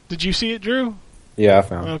found. Did you see it, Drew? Yeah, I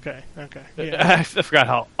found. Okay. Yeah. I forgot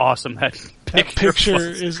how awesome that That picture, picture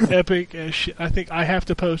was. is epic as shit. I think I have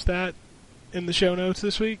to post that in the show notes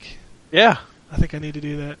this week. Yeah. I think I need to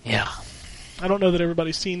do that. Yeah. I don't know that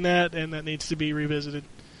everybody's seen that, and that needs to be revisited.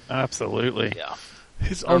 Absolutely. Yeah.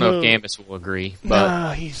 His, I don't know although- if Gambus will agree, but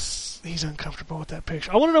Nah, he's uncomfortable with that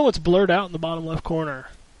picture. I want to know what's blurred out in the bottom left corner.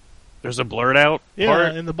 There's a blurred out Yeah,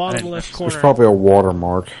 part. in the bottom And left There's corner. probably a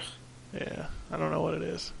watermark. Yeah, I don't know what it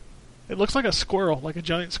is. It looks like a squirrel, like a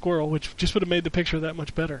giant squirrel, which just would have made the picture that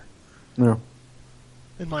much better, Yeah.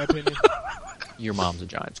 in my opinion. your mom's a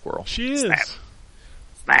giant squirrel. She is. Snap.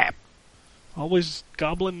 Snap. Always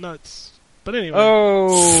gobbling nuts. But anyway,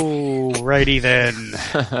 Oh, righty then.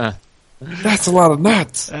 That's a lot of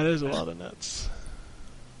nuts. that is a lot of nuts.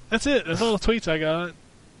 That's it. That's all the tweets I got.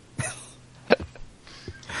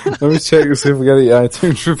 Let me check and see if we got any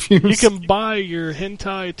iTunes reviews. You can buy your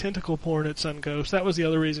hentai tentacle porn at Suncoast. That was the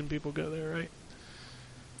other reason people go there, right?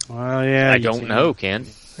 Well, yeah. I you don't see. know, Ken.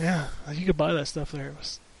 Yeah, you could buy that stuff there.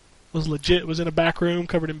 It was legit. It was in a back room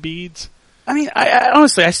covered in beads. I mean, I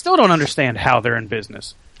honestly, I still don't understand how they're in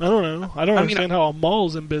business. I don't know. I don't I mean, understand how a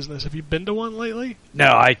mall's in business. Have you been to one lately? No,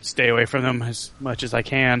 I stay away from them as much as I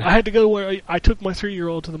can. I had to go where I took my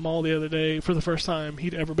 3-year-old to the mall the other day for the first time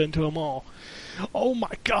he'd ever been to a mall. Oh my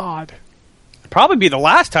god. Probably be the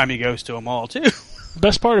last time he goes to a mall, too. The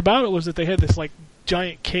best part about it was that they had this like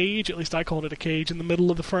giant cage, at least I called it a cage, in the middle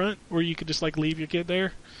of the front where you could just like leave your kid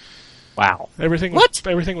there. Wow. Everything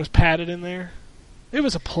was padded in there. It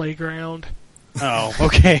was a playground. Oh,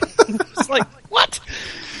 okay. It's like, what?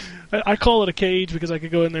 I call it a cage because I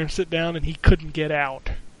could go in there and sit down, and he couldn't get out.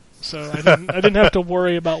 So I didn't have to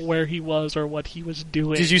worry about where he was or what he was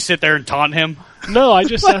doing. Did you sit there and taunt him? No, I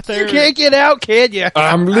just sat there. You can't get out, can you?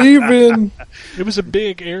 I'm leaving. It was a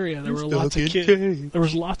big area. There were lots of kids. There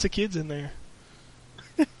was lots of kids in there.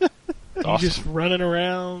 Awesome. Just running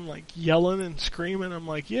around, like yelling and screaming. I'm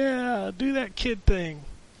like, yeah, do that kid thing.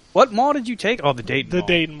 What mall did you take? Oh, the Dayton The Mall.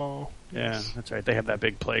 Dayton Mall. Yeah, that's right. They have that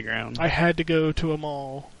big playground. I had to go to a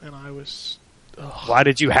mall, and I was. Ugh. Why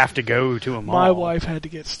did you have to go to a mall? My wife had to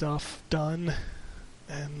get stuff done,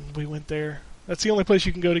 and we went there. That's the only place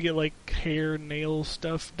you can go to get like hair, nail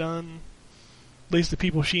stuff done. At least the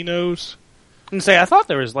people she knows. And say, I thought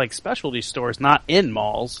there was like specialty stores, not in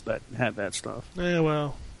malls, that had that stuff.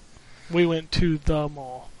 Well, we went to the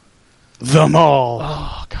mall. The mall.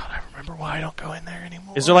 Oh God, I remember why I don't go in there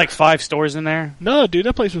anymore. Is there like 5 stores in there? No, dude,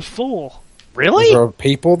 that place was full. Really? Was there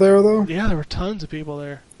people there though? Yeah, there were tons of people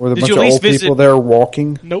there. Were there a Did bunch you of at least old visit- people there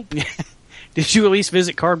walking? Nope. Did you at least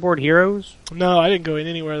visit Cardboard Heroes? No, I didn't go in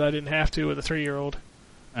anywhere that I didn't have to with a 3-year-old.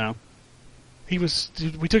 Oh. We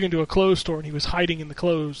took him to a clothes store and he was hiding in the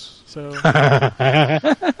clothes, so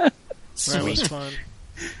that was fun.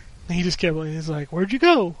 And he just kept like, he's like, "Where'd you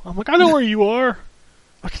go?" I'm like, "I know where you are.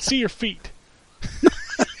 I can see your feet."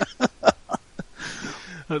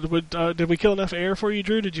 Did we kill enough air for you,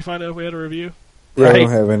 Drew? Did you find out if we had a review? Yeah, I Right. don't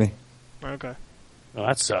have any. Okay. Well,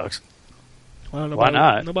 that sucks. Well, Why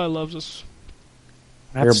not? Nobody loves us.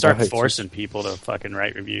 I have to start Everybody hates forcing people to fucking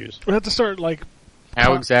write reviews. We have to start like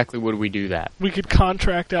How exactly would we do that? we could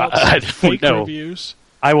contract out I don't fake know. reviews.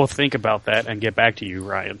 I will think about that and get back to you,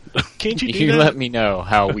 Ryan. Can't you do You that? let me know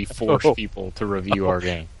how we force people to review our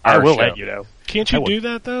game. I Our will show. let you know. Can't I you would. do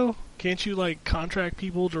that though? Can't you like contract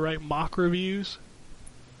people to write mock reviews?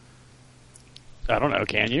 I don't know,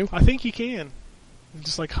 can you? I think you can.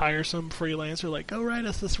 Just like hire some freelancer, like go write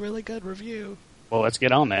us this really good review. Well, let's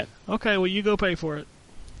get on that. Okay, well you go pay for it.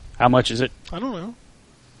 How much is it? I don't know.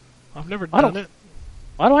 I've never I done don't- it.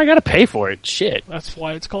 Why do I gotta pay for it? Shit. That's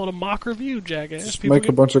why it's called a mock review, jackass. Just People make a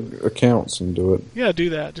can- bunch of accounts and do it. Yeah,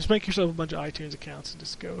 do that. Just make yourself a bunch of iTunes accounts and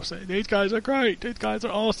just go say these guys are great, these guys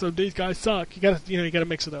are awesome, these guys suck. You gotta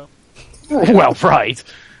mix it up. Well, right.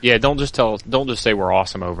 Yeah, don't just say we're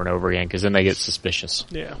awesome over and over again, because then they get suspicious.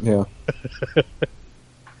 Yeah. Yeah.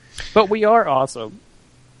 But we are awesome.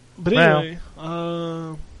 But Well.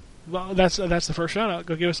 anyway, well, that's the first shout out.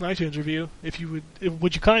 Go give us an iTunes review. If you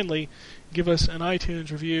would you kindly give us an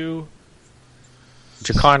iTunes review? Would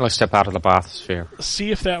you kindly step out of the bathysphere?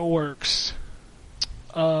 See if that works.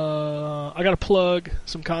 I got to plug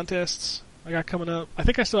some contests I got coming up. I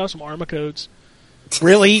think I still have some Arma codes.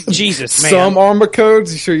 Really? Jesus, man. Some Arma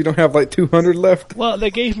codes? You sure you don't have like 200 left? Well, they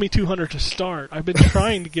gave me 200 to start. I've been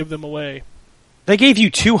trying to give them away. They gave you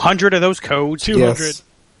 200 of those codes? 200. Yes.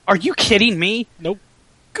 Are you kidding me? Nope.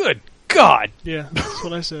 Good God. Yeah, that's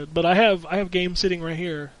what I said. But I have games sitting right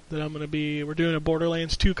here that I'm going to be... We're doing a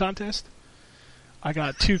Borderlands 2 contest. I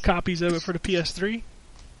got 2 copies of it for the PS3.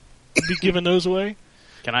 I'll be giving those away.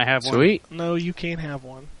 Can I have one? Sweet. No, you can't have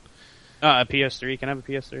one. A PS3. Can I have a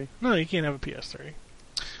PS3? No, you can't have a PS3.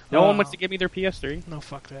 No one wants to give me their PS3. No,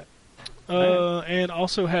 fuck that. And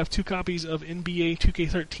also have 2 copies of NBA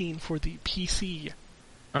 2K13 for the PC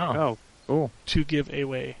Oh. Cool. to give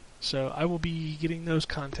away. So I will be getting those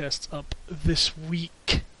contests up this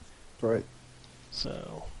week. Right.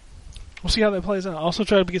 So we'll see how that plays out. I'll also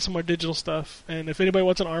try to get some more digital stuff. And if anybody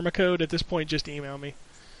wants an Arma code at this point, just email me.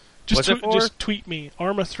 What's it for? Just tweet me.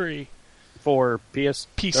 Arma 3. For PC?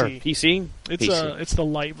 PC. Or PC? It's PC. it's the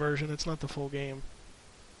light version. It's not the full game.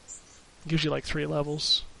 Gives you like 3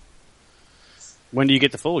 levels. When do you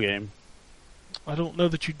get the full game? I don't know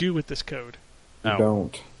that you do with this code. No.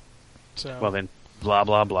 Don't. So Well then, blah,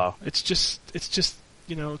 blah, blah. it's just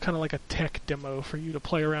kind of like a tech demo for you to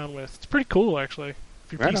play around with. It's pretty cool actually.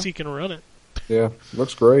 If your Right PC can run it. Yeah.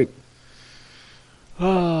 Looks great.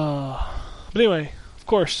 But anyway, of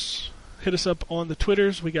course, hit us up on the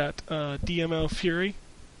Twitters. We got DML Fury.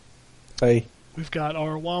 Hey. We've got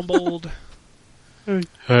our Wombold.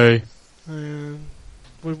 Hey. And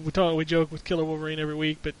we joke with Killer Wolverine every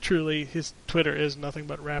week, but truly his Twitter is nothing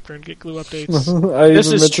but Raptor and Get Glue updates. I This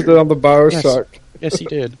even is mentioned true. it on the Bioshock. Yes, he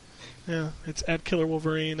did. Yeah, it's at Killer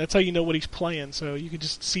Wolverine. That's how you know what he's playing. So you could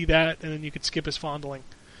just see that, and then you could skip his fondling.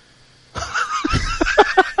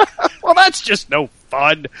 Well, that's just no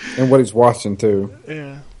fun. And what he's watching, too.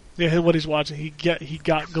 Yeah, what he's watching. He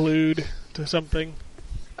got glued to something.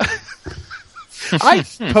 I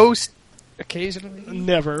post occasionally.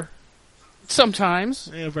 Never. Sometimes.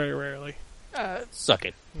 Yeah, very rarely. Suck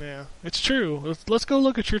it. Yeah, it's true. Let's go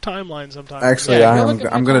look at your timeline sometime. Actually, Yeah, go I'm look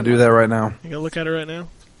at going my to do that right now. You gonna look at it right now?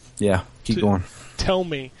 Yeah, keep To- going. Tell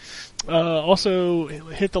me. Also,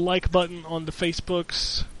 hit the like button on the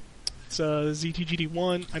Facebooks. It's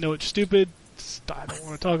ZTGD1. I know it's stupid. I don't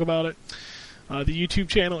want to talk about it. The YouTube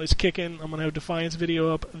channel is kicking. I'm going to have Defiance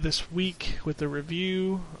video up this week with the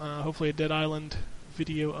review. Hopefully a Dead Island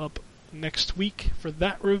video up next week for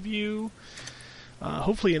that review.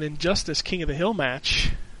 Hopefully an Injustice King of the Hill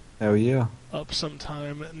match Hell yeah. up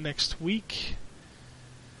sometime next week.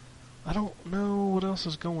 I don't know what else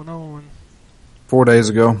is going on. 4 days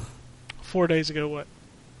ago, 4 days ago, what?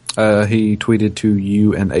 he tweeted to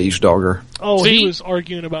you and H-Dogger. Oh, See? he was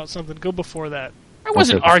arguing about something. Go before that. I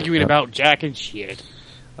wasn't Okay. arguing about Jack and shit.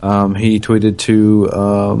 He tweeted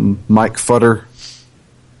to Mike Futter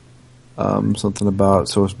something about,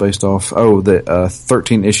 so it's based off, the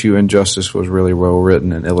 13 issue Injustice was really well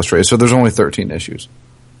written and illustrated. So there's only 13 issues.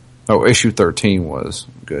 Oh, issue 13 was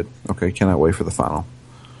good. Okay, cannot wait for the final.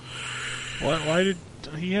 Why did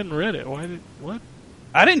he hadn't read it? What?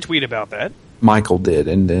 I didn't tweet about that. Michael did,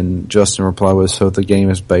 and then Justin replied with, so the game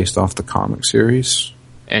is based off the comic series?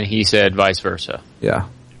 And he said vice versa. Yeah.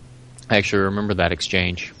 I actually remember that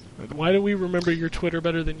exchange. Why do we remember your Twitter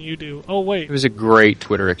better than you do? Oh wait, It was a great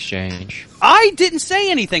Twitter exchange. I didn't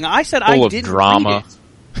say anything. I said I Full of didn't drama,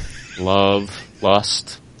 read love,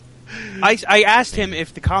 lust. it. I asked him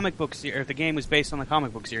if the comic book if the game was based on the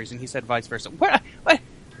comic book series, and he said vice versa. What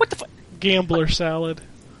the fuck? Gambler Salad.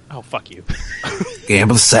 Oh, fuck you.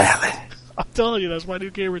 Gamble salad. I'm telling you, that's my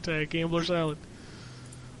new gamer tag, Gambler Salad.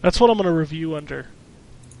 That's what I'm going to review under.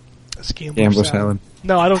 That's Gambler Gamble Salad. salad.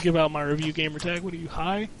 No, I don't give out my review gamer tag. What are you,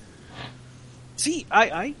 high? See,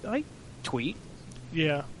 I tweet.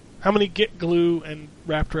 Yeah. How many Get Glue and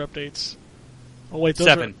Raptor updates? Oh wait,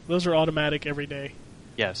 Seven. Those are automatic every day,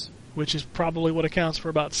 Yes, which is probably what accounts for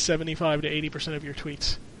about 75 to 80% of your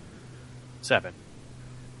tweets. 7.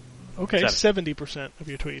 Okay, Seven. 70% of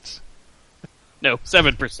your tweets. No,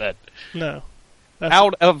 7%. No. That's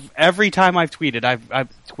Out of every time I've tweeted, I've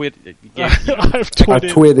tweeted. Yeah, I've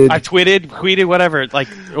tweeted. I tweeted. tweeted, whatever, like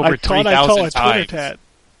over I taught 3,000 a Twitter times. tat.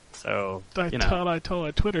 So, I you know. taught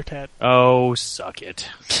a Twitter tat. Oh, suck it.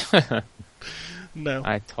 No.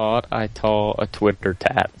 I taught a Twitter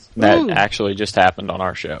tat. That Ooh. actually just happened on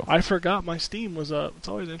our show. I forgot my Steam was up. It's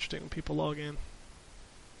always interesting when people log in.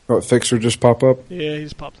 What, Fixer just pop up? Yeah, he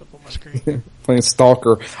just popped up on my screen. Playing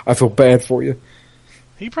Stalker. I feel bad for you.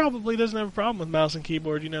 He probably doesn't have a problem with mouse and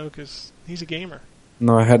keyboard, because he's a gamer.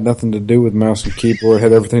 No, it had nothing to do with mouse and keyboard. It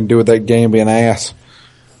had everything to do with that game being ass.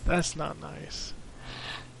 That's not nice.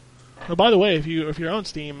 Oh, by the way, if you're on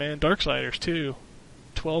Steam, man, Darksiders 2,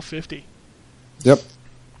 $12.50. Yep.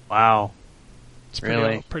 Wow. It's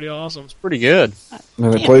Really? pretty awesome. Pretty good.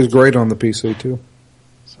 And it plays great on the PC, too.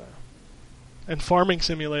 So, and Farming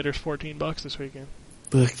Simulator's $14 this weekend.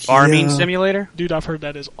 Farming Simulator? Dude, I've heard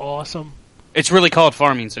that is awesome. It's really called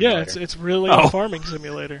Farming Simulator. Yeah, it's really Oh. a farming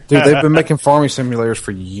simulator. Dude, they've been making farming simulators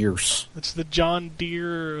for years. It's the John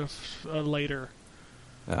Deere later.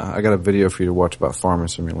 I got a video for you to watch about farming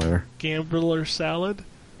simulator. Gambler Salad.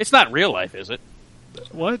 It's not real life, is it?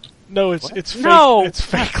 What? No, it's fake. No! It's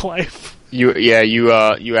fake life. You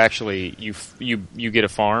actually get a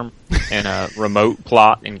farm and a remote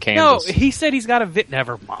plot in No, Kansas. he said he's got a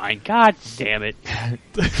Never mind. God damn it.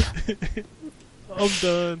 I'm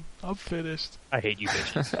done. I'm finished. I hate you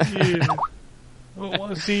bitches. Yeah.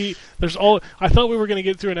 Well, see, I thought we were going to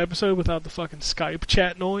get through an episode without the fucking Skype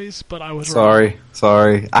chat noise, but I was wrong.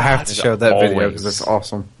 Sorry. I have to As show that video always. because it's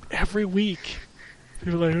awesome. Every week.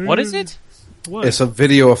 People are like, What is it? What? It's a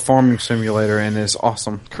video of farming simulator and it's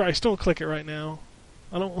awesome. Christ, don't click it right now.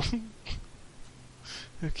 I don't want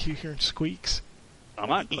I keep hearing squeaks. I'm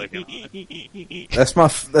not clicking on it. That's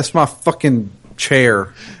my fucking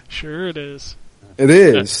chair. Sure it is. It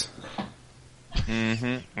is.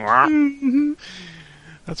 Mm-hmm.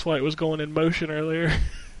 That's why it was going in motion earlier.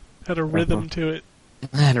 Had a rhythm to it.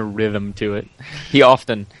 Had a rhythm to it. He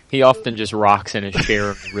often just rocks in his chair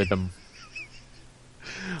of rhythm.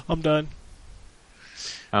 I'm done.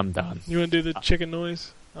 I'm done. You want to do the chicken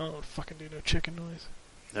noise? I don't fucking do no chicken noise.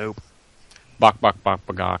 Nope. Bok bok bok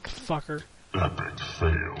bagok. Fucker. Epic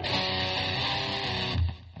fail.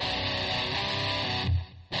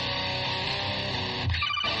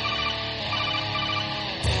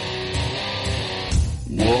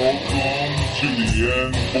 Welcome to the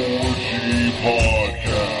N4G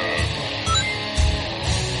podcast.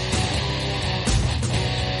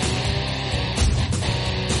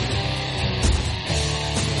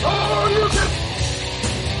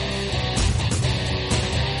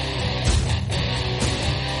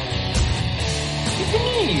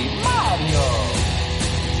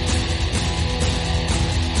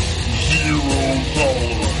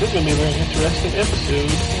 is going to be a very interesting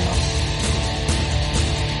episode.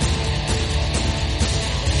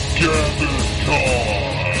 Gather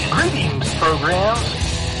time. Greetings, programs.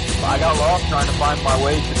 I got lost trying to find my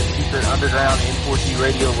way to the secret underground N4G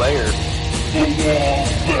radio lair. The Wombat.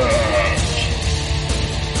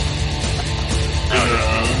 And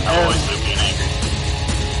I always live being angry.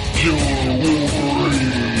 Killer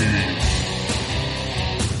Wolverine.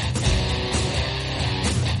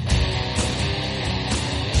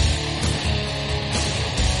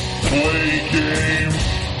 Play games,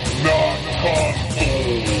 not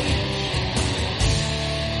consoles.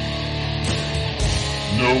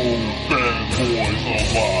 No fanboys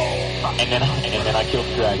allowed. And then I killed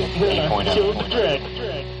the dragon. 8.0. Killed the dragon.